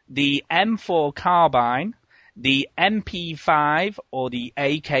 the M4 carbine, the MP5, or the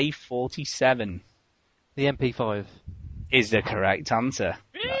AK-47? The MP5 is the correct answer.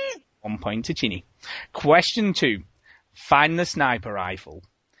 That's 1 point to Chinny. Question 2. Find the sniper rifle.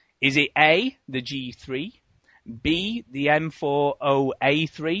 Is it A, the G3, B, the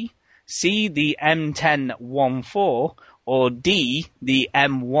M40A3, C, the M1014, or D, the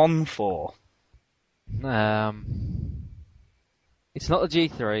M14? It's not the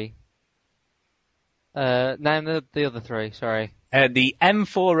G3. Name the other three, sorry. The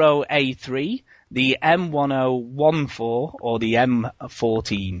M40A3, the M1014, or the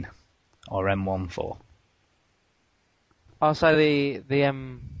M14, or M14. I'll say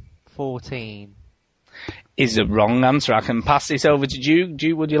the M14. Is the wrong answer. I can pass this over to Duke.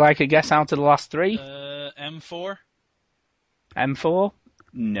 Duke, would you like a guess out of the last three? M4. M4?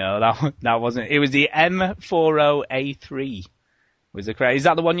 No, that wasn't. It was the M40A3. Was the correct? Is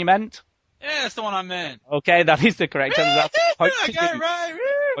that the one you meant? Yeah, that's the one I meant. Okay, that is the correct answer. I got it right.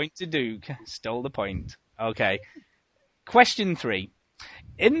 Point to Duke. Stole the point. Okay. Question 3.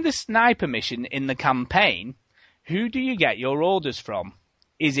 In the sniper mission in the campaign, who do you get your orders from?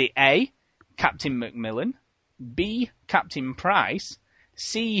 Is it A, Captain Macmillan, B, Captain Price,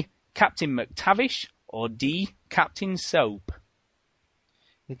 C, Captain McTavish, or D, Captain Soap?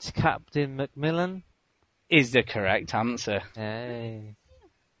 It's Captain Macmillan. Is the correct answer. Hey.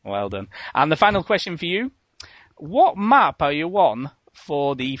 Well done. And the final question for you. What map are you on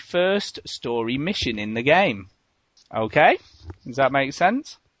for the first story mission in the game? Okay? Does that make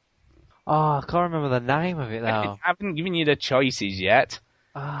sense? Oh, I can't remember the name of it, though. I haven't given you the choices yet.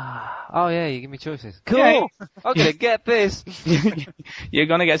 Oh, yeah, you give me choices. Cool! Yeah. Okay, get this. You're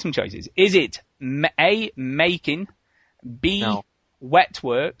going to get some choices. Is it A, making, B, wet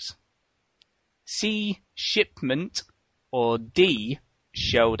works, C, shipment, or D,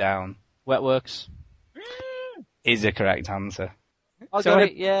 showdown? Wet works. Is the correct answer. I got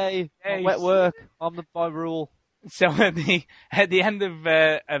it, yay. Wet work. I'm the by rule. So at the end of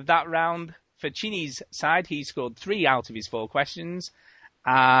that round, for Chini's side, he scored 3 out of his 4 questions,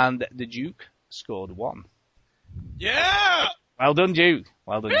 and the Duke scored 1. Yeah! Well done, Duke.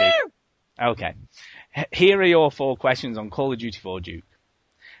 Well done, Duke. Okay. Here are your 4 questions on Call of Duty 4, Duke.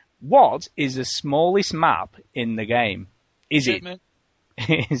 What is the smallest map in the game? Shipment.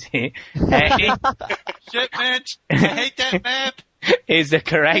 Is it Shipment. I hate that map. Is the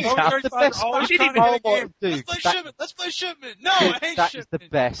correct answer. Let's play Shipment. No, I hate That Shipment. is the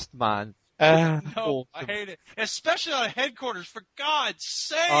best, man. No, Awesome. I hate it. Especially on headquarters, for God's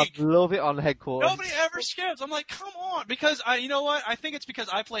sake. I love it on headquarters. Nobody ever skips. I'm like, come on. Because, you know what? I think it's because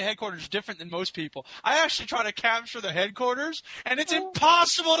I play headquarters different than most people. I actually try to capture the headquarters, and it's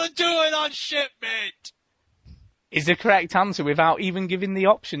impossible to do it on Shipment. Is the correct answer without even giving the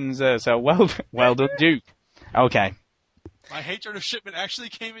options. So well done, Duke. Okay. My hatred of Shipment actually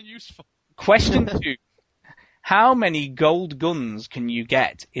came in useful. Question 2. How many gold guns can you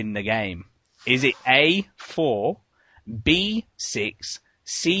get in the game? Is it A, 4, B, 6,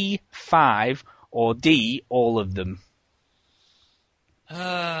 C, 5, or D, all of them?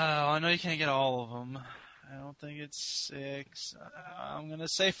 I know you can't get all of them. I don't think it's 6. I'm going to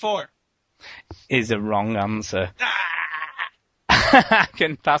say 4. Is the wrong answer. I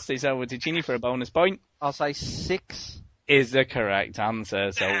can pass this over to Chini for a bonus point. I'll say 6. Is the correct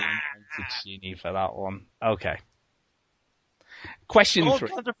answer, so 1 point to Chini for that one. Okay. Question 3.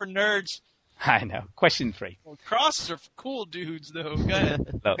 Guns are for nerds. I know. Question 3. Well, crosses are for cool dudes, though. Go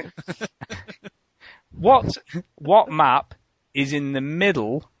ahead. Look. What map is in the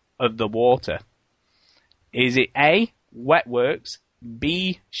middle of the water? Is it A, wet works,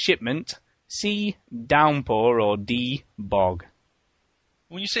 B, shipment, C, downpour, or D, bog?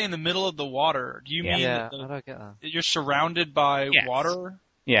 When you say in the middle of the water, do you mean I don't get that. you're surrounded by water?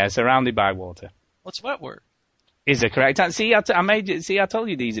 Yeah, surrounded by water. What's wet work? Is it correct? See, I told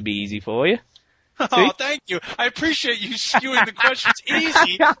you these would be easy for you. Oh, thank you. I appreciate you skewing the questions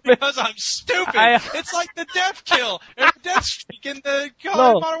easy because I'm stupid. It's like the death kill or death streak in the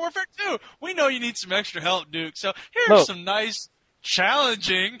Modern Warfare 2. We know you need some extra help, Duke. So here's some nice,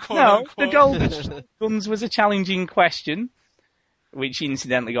 challenging, quote-unquote. The golden guns was a challenging question, which he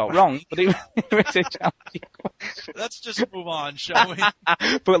incidentally got wrong, but it was a challenging question. Let's just move on, shall we?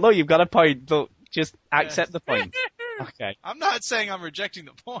 But look, you've got a point. Look, just accept the point. Okay. I'm not saying I'm rejecting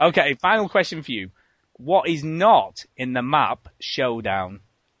the point. Okay, final question for you. What is not in the map Showdown?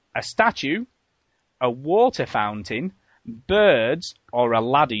 A statue, a water fountain, birds, or a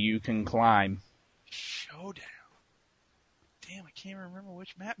ladder you can climb? Showdown. Damn, I can't remember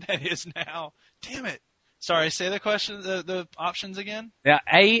which map that is now. Damn it. Sorry, say the question, the options again? Yeah,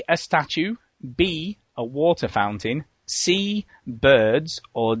 A, a statue, B, a water fountain, C, birds,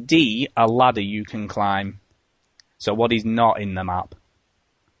 or D, a ladder you can climb. So what is not in the map?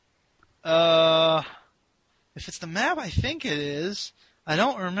 If it's the map, I think it is. I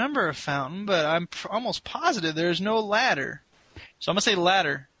don't remember a fountain, but I'm almost positive there's no ladder. So I'm going to say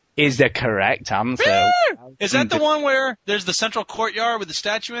ladder. Is the correct answer. Is that the one where there's the central courtyard with the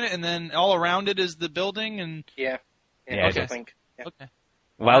statue in it, and then all around it is the building? And Yeah, okay. I think. Yeah. Okay.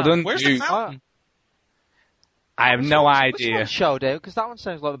 Well done. Where's the fountain? I have no idea. Which one showed out? Because that one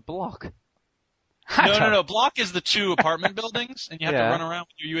sounds like a block. No. Block is the 2 apartment buildings, and you have to run around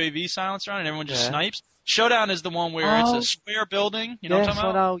with your UAV silencer on, and everyone just snipes. Showdown is the one where it's a square building. You know what I'm talking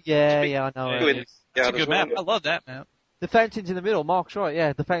about? Yeah, I know. It's a good map. I love that map. The fountain's in the middle. Mark's right.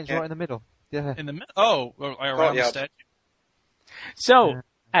 Yeah, the fountain's right in the middle. Yeah. In the middle? Oh, around the statue. So,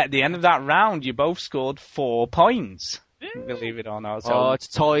 at the end of that round, you both scored 4 points. Believe it or not. So it's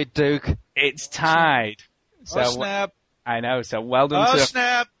tied, Duke. It's tied. So, snap. I know, so well done.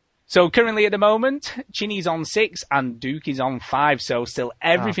 Snap. So currently at the moment, Chinny's on 6 and Duke is on 5, so still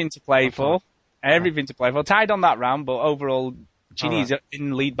everything to play for. Everything to play for. Tied on that round, but overall, Chinny's in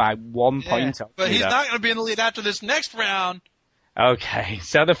the lead by 1 point. But he's not going to be in the lead after this next round. Okay,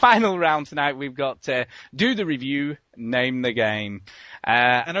 so the final round tonight, we've got Do the Review, Name the Game.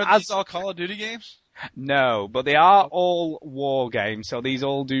 And are these all Call of Duty games? No, but they are all war games, so these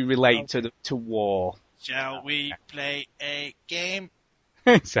all do relate to war. Shall we play a game?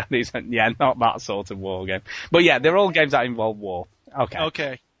 So these are, not that sort of war game. But yeah, they're all games that involve war.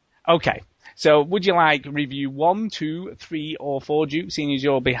 Okay. So would you like review 1, 2, 3, or 4, Duke? Seeing as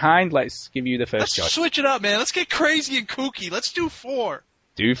you're behind, let's give you the first choice. Let's switch it up, man. Let's get crazy and kooky. Let's do 4.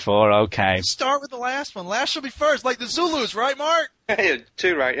 Do 4, okay. Let's start with the last one. Last shall be first, like the Zulus, right, Mark?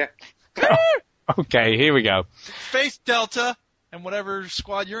 2 right, yeah. Okay, here we go. Faith Delta, and whatever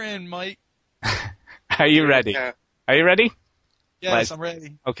squad you're in, Mike. Are you ready? Are you ready? Yes, I'm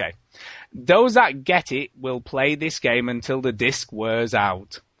ready. Okay. Those that get it will play this game until the disc wears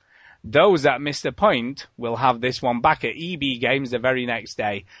out. Those that miss the point will have this one back at EB Games the very next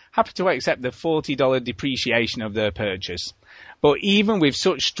day, happy to accept the $40 depreciation of their purchase. But even with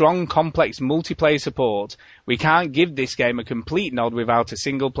such strong, complex multiplayer support, we can't give this game a complete nod without a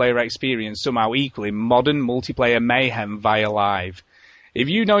single-player experience somehow equaling modern multiplayer mayhem via live. If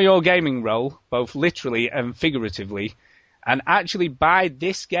you know your gaming role, both literally and figuratively, and actually buy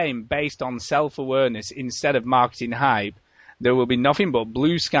this game based on self-awareness instead of marketing hype, there will be nothing but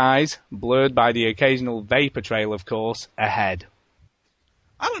blue skies, blurred by the occasional vapor trail, of course, ahead.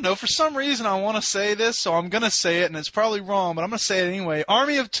 I don't know. For some reason, I want to say this, so I'm going to say it, and it's probably wrong, but I'm going to say it anyway.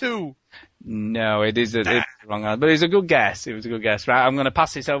 Army of Two. No, it's the wrong answer, but it's a good guess. It was a good guess. Right, I'm going to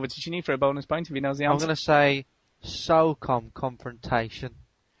pass this over to Chinny for a bonus point if he knows the answer. I'm going to say SOCOM Confrontation.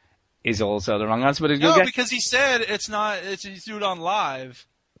 Is also the wrong answer, but it's a good guess. No, because he said he's doing it on live.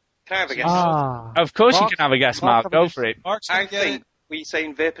 Can I have a guess? Of course you can have a guess, Mark. Go for it. I think, were you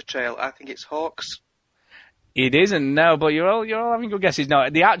saying Vapor Trail? I think it's Hawks. It isn't, no, but you're all having good guesses. No,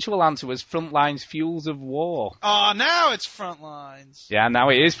 the actual answer was Frontlines Fuels of War. Oh, now it's Frontlines. Yeah, now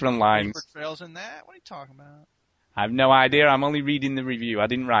it is Frontlines. Vapor Trail's in that? What are you talking about? I have no idea. I'm only reading the review. I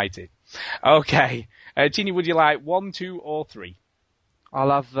didn't write it. Okay. Chinny, would you like 1, 2, or 3? I'll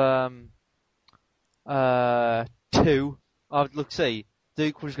have 2. See,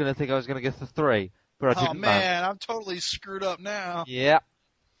 Duke was going to think I was going to get the 3, but I didn't. Oh man, I'm totally screwed up now. Yeah.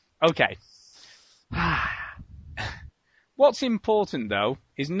 Okay. What's important, though,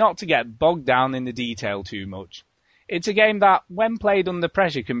 is not to get bogged down in the detail too much. It's a game that, when played under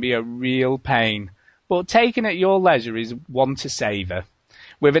pressure, can be a real pain, but taken at your leisure is one to savour.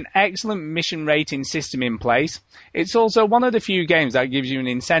 With an excellent mission rating system in place, it's also one of the few games that gives you an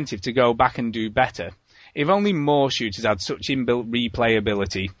incentive to go back and do better. If only more shooters had such inbuilt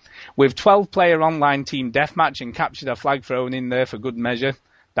replayability. With 12-player online team deathmatch and capture the flag thrown in there for good measure,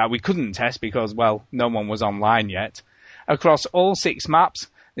 that we couldn't test because, well, no one was online yet. Across all 6 maps,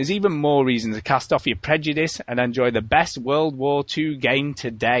 there's even more reason to cast off your prejudice and enjoy the best World War II game to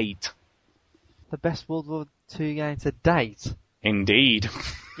date. The best World War II game to date? Indeed.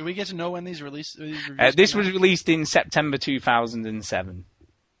 Do we get to know when these reviews this was released in September 2007.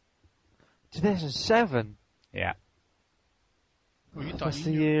 2007? Yeah. That's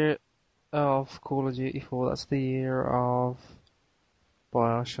the year of Call of Duty 4. That's the year of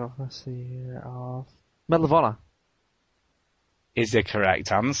BioShock. That's the year of Medal of Honor. Is the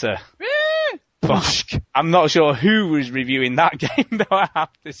correct answer. But I'm not sure who was reviewing that game, though, I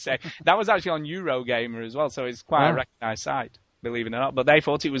have to say. That was actually on Eurogamer as well, so it's quite a recognised site, believe it or not. But they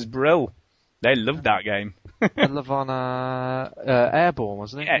thought it was brill. They loved that game. Medal of Honor Airborne,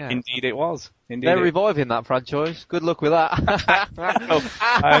 wasn't it? Yeah, indeed it was. Indeed They're reviving that franchise. Good luck with that.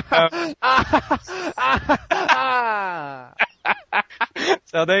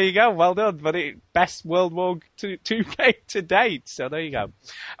 So there you go. Well done. But best World War II game to date. So there you go.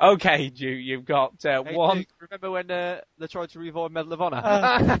 Okay, Duke, you've got one. Duke, remember when they tried to revive Medal of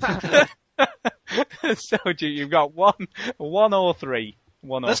Honor? So, Duke, you've got one or three.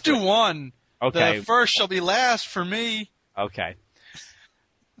 Let's do one. Okay. The first shall be last for me. Okay.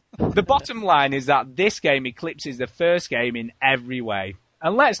 The bottom line is that this game eclipses the first game in every way.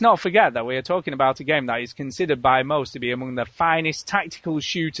 And let's not forget that we are talking about a game that is considered by most to be among the finest tactical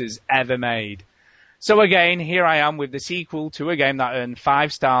shooters ever made. So again, here I am with the sequel to a game that earned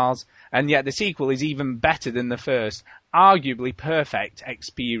 5 stars, and yet the sequel is even better than the first. Arguably perfect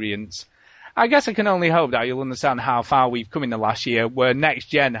experience. I guess I can only hope that you'll understand how far we've come in the last year, where next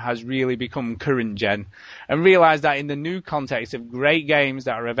gen has really become current gen, and realise that in the new context of great games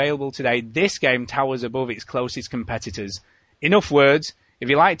that are available today, this game towers above its closest competitors. Enough words. If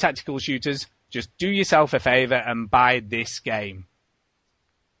you like tactical shooters, just do yourself a favour and buy this game.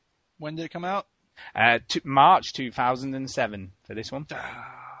 When did it come out? March 2007 for this one.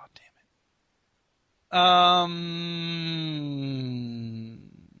 Ah, damn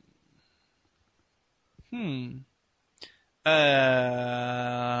it.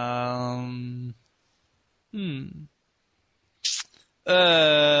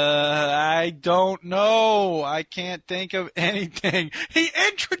 I don't know. I can't think of anything. He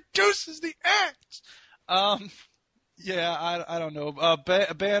introduces the acts. Yeah, I don't know. A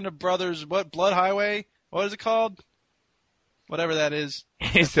band of brothers. What? Blood Highway? What is it called? Whatever that is.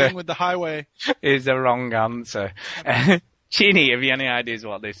 The thing with the highway. Is the wrong answer. Chini, have you any ideas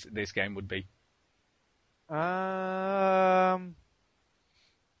what this game would be? I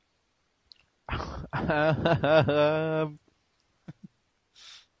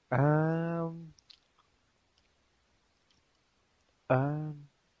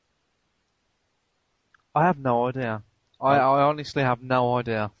have no idea. I honestly have no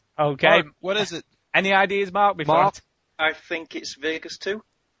idea. Okay. What is it? Any ideas, Mark? Mark? I think it's Vegas 2.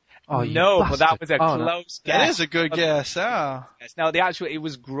 Oh, no, bastard. but that was a close guess. That is a good guess. Oh. No, it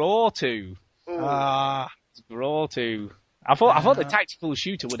was Graw 2. It's Graw 2. I thought the tactical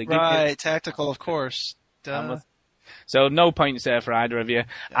shooter would have given Right, tactical, of course. So no points there for either of you.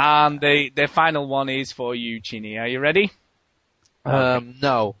 And the final one is for you, Chini. Are you ready?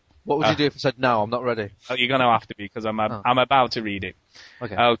 No. What would you do if I said no? I'm not ready. Oh, you're going to have to be because I'm about to read it.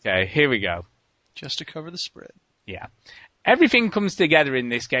 Okay, here we go. Just to cover the spread. Yeah. Everything comes together in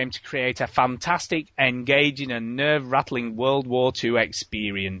this game to create a fantastic, engaging and nerve-rattling World War II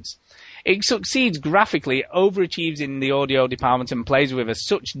experience. It succeeds graphically, overachieves in the audio department and plays with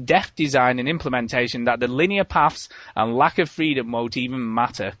such deft design and implementation that the linear paths and lack of freedom won't even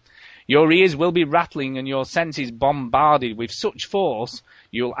matter. Your ears will be rattling and your senses bombarded with such force,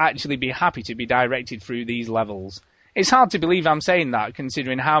 you'll actually be happy to be directed through these levels. It's hard to believe I'm saying that,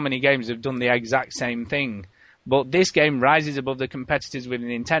 considering how many games have done the exact same thing. But this game rises above the competitors with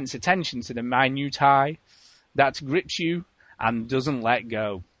an intense attention to the minutiae that grips you and doesn't let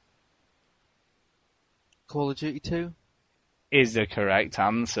go. Call of Duty 2? Is the correct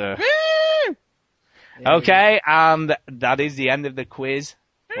answer. Okay, and that is the end of the quiz.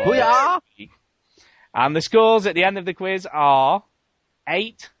 We are! And the scores at the end of the quiz are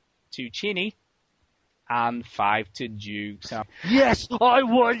 8 to Chini and 5 to Duke. So. Yes, I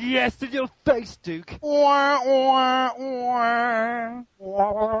won. Yes, in your face, Duke. Man,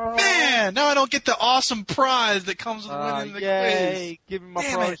 now I don't get the awesome prize that comes with winning the quiz. Give me my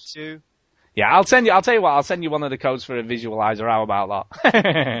prize, too. Yeah, I'll tell you what, I'll send you one of the codes for a visualizer. How about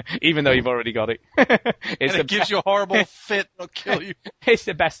that? Even though you've already got it. It gives you a horrible fit, it'll kill you. It's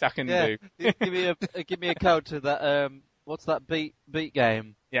the best I can do. Give me a code to that, what's that beat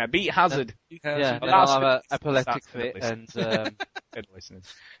game? Yeah, Beat Hazard. Yeah, then I'll have an epileptic fit and, good listeners.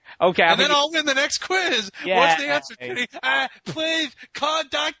 Okay. And then I'll win the next quiz. Yeah, what's the answer, Kitty? Please, call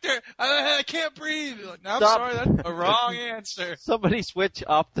doctor. I can't breathe. Like, no, I'm sorry, that's a wrong answer. Somebody switch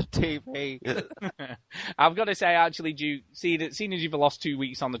off the TV. I've got to say, actually, Duke, seeing as you've lost 2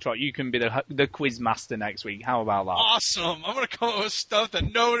 weeks on the trot, you can be the quiz master next week. How about that? Awesome. I'm going to come up with stuff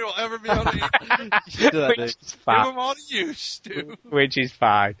that nobody will ever be able to Which is fine. Give them all to you, Stu. Which is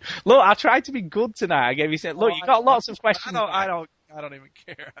fine. Look, I tried to be good tonight. I gave you look, you got lots of questions. I don't even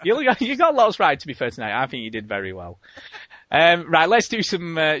care. You got lots right, to be fair, tonight. I think you did very well. Right, let's do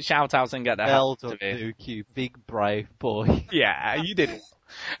some shout-outs and get the hell out of here. Duke, you big brave boy. Yeah, you did it.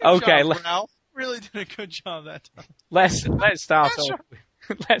 Okay, Ralph. Really did a good job that time. Let's start off.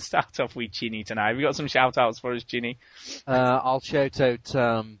 Let's start off with Chini tonight. Have you got some shout-outs for us, Chini? I'll shout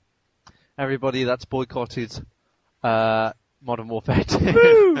out everybody that's boycotted Modern Warfare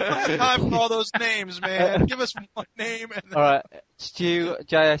 2. Time for all those names, man. Give us one name. And All right, Stu,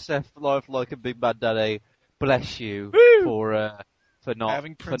 JSF, Life Like a Big Bad Daddy, bless you for not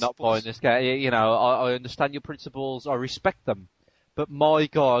buying this game. You know, I understand your principles, I respect them, but my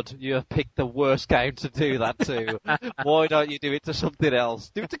God, you have picked the worst game to do that to. Why don't you do it to something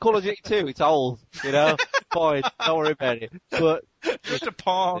else? Do it to Call of Duty 2. It's old, you know. Fine, don't worry about it. But do it to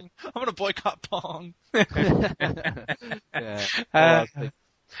Pong. I'm gonna boycott Pong. Yeah.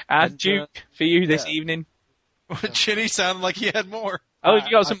 Duke, for you this evening. Chinny sounded like he had more. Oh, have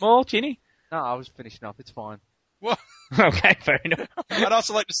you got some more, Chinny? No, I was finishing up. It's fine. Well, okay, fair enough. I'd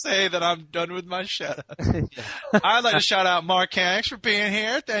also like to say that I'm done with my shout-outs. I'd like to shout out Mark Hanks for being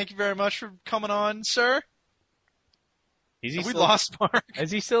here. Thank you very much for coming on, sir. Lost Mark.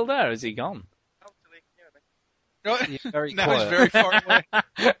 Is he still there? Is he gone? He's very now quiet. he's very far away.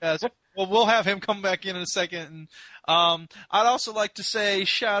 Yes. Well, we'll have him come back in a second. And, I'd also like to say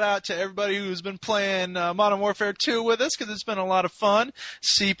shout out to everybody who's been playing Modern Warfare 2 with us, because it's been a lot of fun.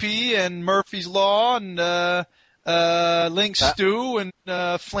 CP and Murphy's Law and Link Stew and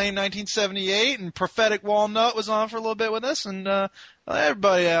Flame 1978 and Prophetic Walnut was on for a little bit with us, and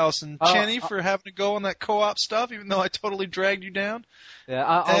everybody else. And Chenny for having to go on that co-op stuff, even though I totally dragged you down. Yeah,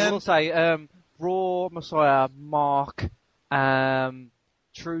 I will say... Raw, Messiah, Mark,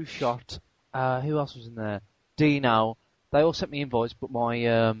 True Shot, who else was in there? Dino. They all sent me invites, but my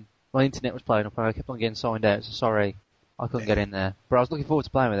internet was playing up and I kept on getting signed out, so sorry, I couldn't get in there. But I was looking forward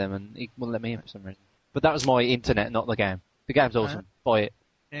to playing with them and he wouldn't let me in for some reason. But that was my internet, not the game. The game's awesome. Buy it.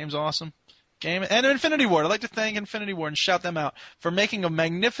 Game's awesome. And Infinity Ward. I'd like to thank Infinity Ward and shout them out for making a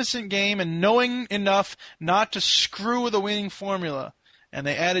magnificent game and knowing enough not to screw with a winning formula. And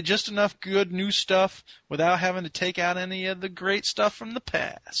they added just enough good new stuff without having to take out any of the great stuff from the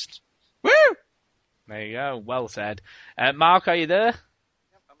past. Woo! There you go. Well said. Mark, are you there? Yep,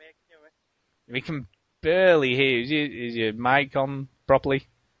 I'm here. Can you hear me? We can barely hear you. Is your mic on properly?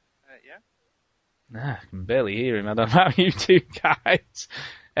 Yeah. Nah, I can barely hear him. I don't know about you two guys.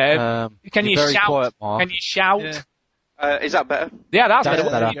 Can you shout? Quiet, Mark. Can you shout? Yeah. Is that better? Yeah, that's better.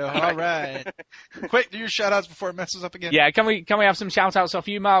 There you go. All right. Quick, do your shout-outs before it messes up again. Yeah, can we have some shout-outs off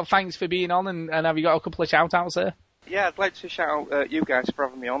you, Mark? Thanks for being on, and have you got a couple of shout-outs there? Yeah, I'd like to shout out you guys for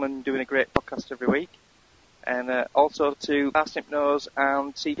having me on and doing a great podcast every week. And also to Arsnip Nose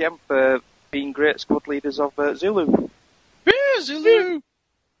and CPM for being great squad leaders of Zulu. Yeah, Zulu!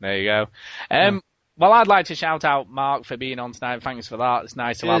 There you go. Well, I'd like to shout out Mark for being on tonight. Thanks for that. It's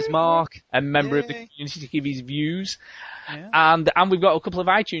nice to have Mark, a member of the community to give his views. Yeah. And we've got a couple of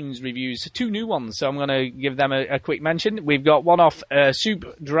iTunes reviews, 2 new ones, so I'm going to give them a quick mention. We've got one off Soup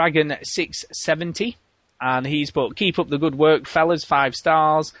Dragon 670, and he's put, "Keep up the good work, fellas, 5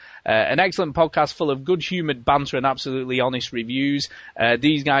 stars. An excellent podcast full of good-humoured banter and absolutely honest reviews.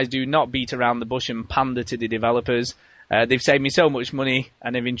 These guys do not beat around the bush and pander to the developers. They've saved me so much money,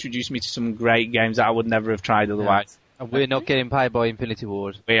 and they've introduced me to some great games that I would never have tried otherwise." Yeah. And we're not getting paid by Infinity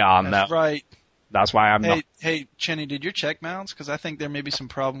Ward. We are, That's no. right. That's why I'm not. Hey, Chenny, did your check bounce? Because I think there may be some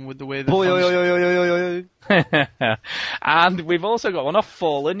problem with the way the And we've also got one off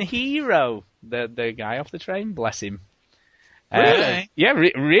Fallen Hero, the guy off the train, bless him. Really? Yeah,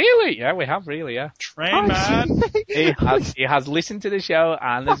 really? Yeah, we have really, yeah. Train man. He has listened to the show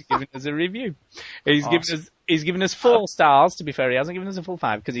and has given us a review. He's given us 4 stars, to be fair. He hasn't given us a full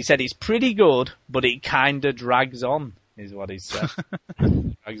 5, because he said it's pretty good, but it kinda drags on, is what he said.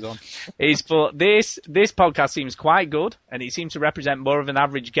 Drags on. He's put, this podcast seems quite good, and it seems to represent more of an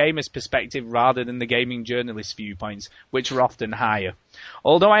average gamer's perspective rather than the gaming journalist's viewpoints, which are often higher.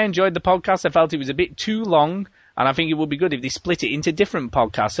 Although I enjoyed the podcast, I felt it was a bit too long, and I think it would be good if they split it into different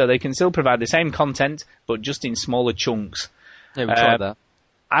podcasts so they can still provide the same content, but just in smaller chunks. Yeah, we tried that.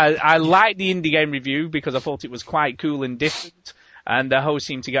 I liked the indie game review because I thought it was quite cool and different, and the hosts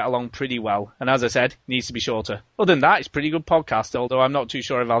seemed to get along pretty well. And as I said, it needs to be shorter. Other than that, it's a pretty good podcast, although I'm not too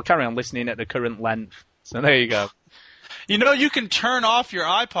sure if I'll carry on listening at the current length. So there you go. You know, you can turn off your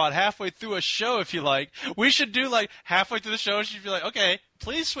iPod halfway through a show if you like. We should do, like, halfway through the show, you should be like, okay,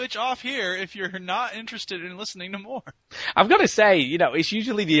 please switch off here if you're not interested in listening to more. I've got to say, you know, it's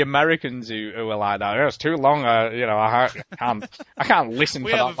usually the Americans who are like that. It's too long, I can't listen for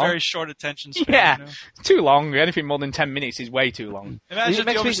that long. We have a very short attention span. Yeah, you know? too long. Anything more than 10 minutes is way too long. Imagine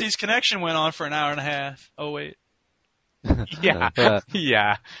if the overseas connection went on for an hour and a half. Oh, wait. Yeah,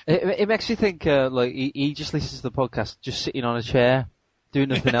 yeah. It makes you think, like, he just listens to the podcast just sitting on a chair, doing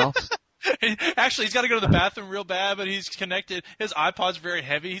nothing else. Actually, he's got to go to the bathroom real bad, but he's connected. His iPod's very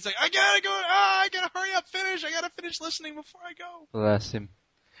heavy. He's like, I gotta go. I gotta hurry up, finish. I gotta finish listening before I go. Bless him.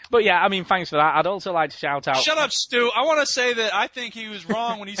 But yeah, I mean, thanks for that. I'd also like to shout out... Shut up, Stu. I want to say that I think he was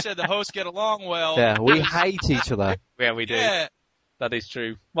wrong when he said the hosts get along well. Yeah, we hate each other. Yeah, we do. Yeah. That is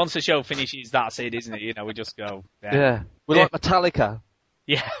true. Once the show finishes, that's it, isn't it? You know, we just go... Yeah. We're like Metallica.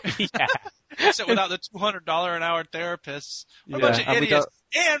 Yeah, yeah. Except without the $200 an hour therapists. A Yeah, bunch of and we idiots.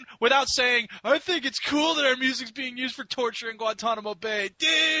 And without saying, I think it's cool that our music's being used for torture in Guantanamo Bay.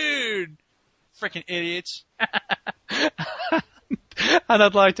 Dude! Freaking idiots. And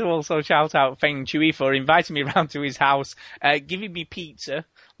I'd like to also shout out Feng Chui for inviting me round to his house, giving me pizza,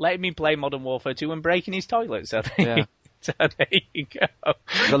 letting me play Modern Warfare 2, and breaking his toilet. So there you go.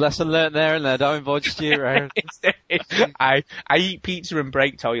 The lesson learned there and there. Don't invite Stu around. I eat pizza and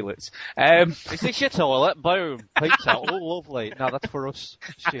break toilets. Is this your toilet? Boom. Pizza. Oh, lovely. No, that's for us,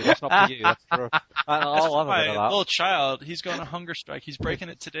 Stu. That's not for you. That's for us. I'll have a bit of that. Little child, he's going on a hunger strike. He's breaking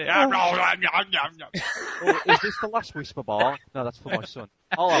it today. Oh, is this the last whisper bar? No, that's for my son.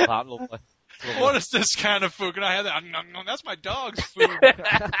 I'll have that. Lovely. What is this kind of food? Can I have that? That's my dog's food.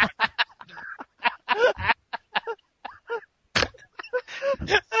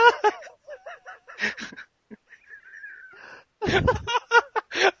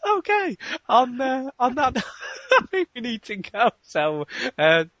 Okay, on that, I think we need to go. So,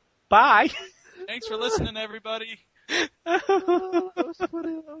 bye. Thanks for listening, everybody. That was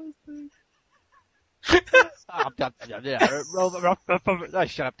funny. I'm done. Yeah,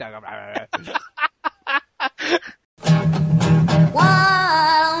 shut up, Doug.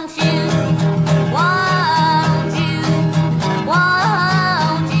 Won't you?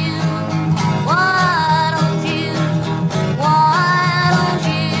 Why don't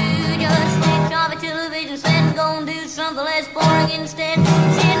you just switch off the television set and go and do something less boring instead?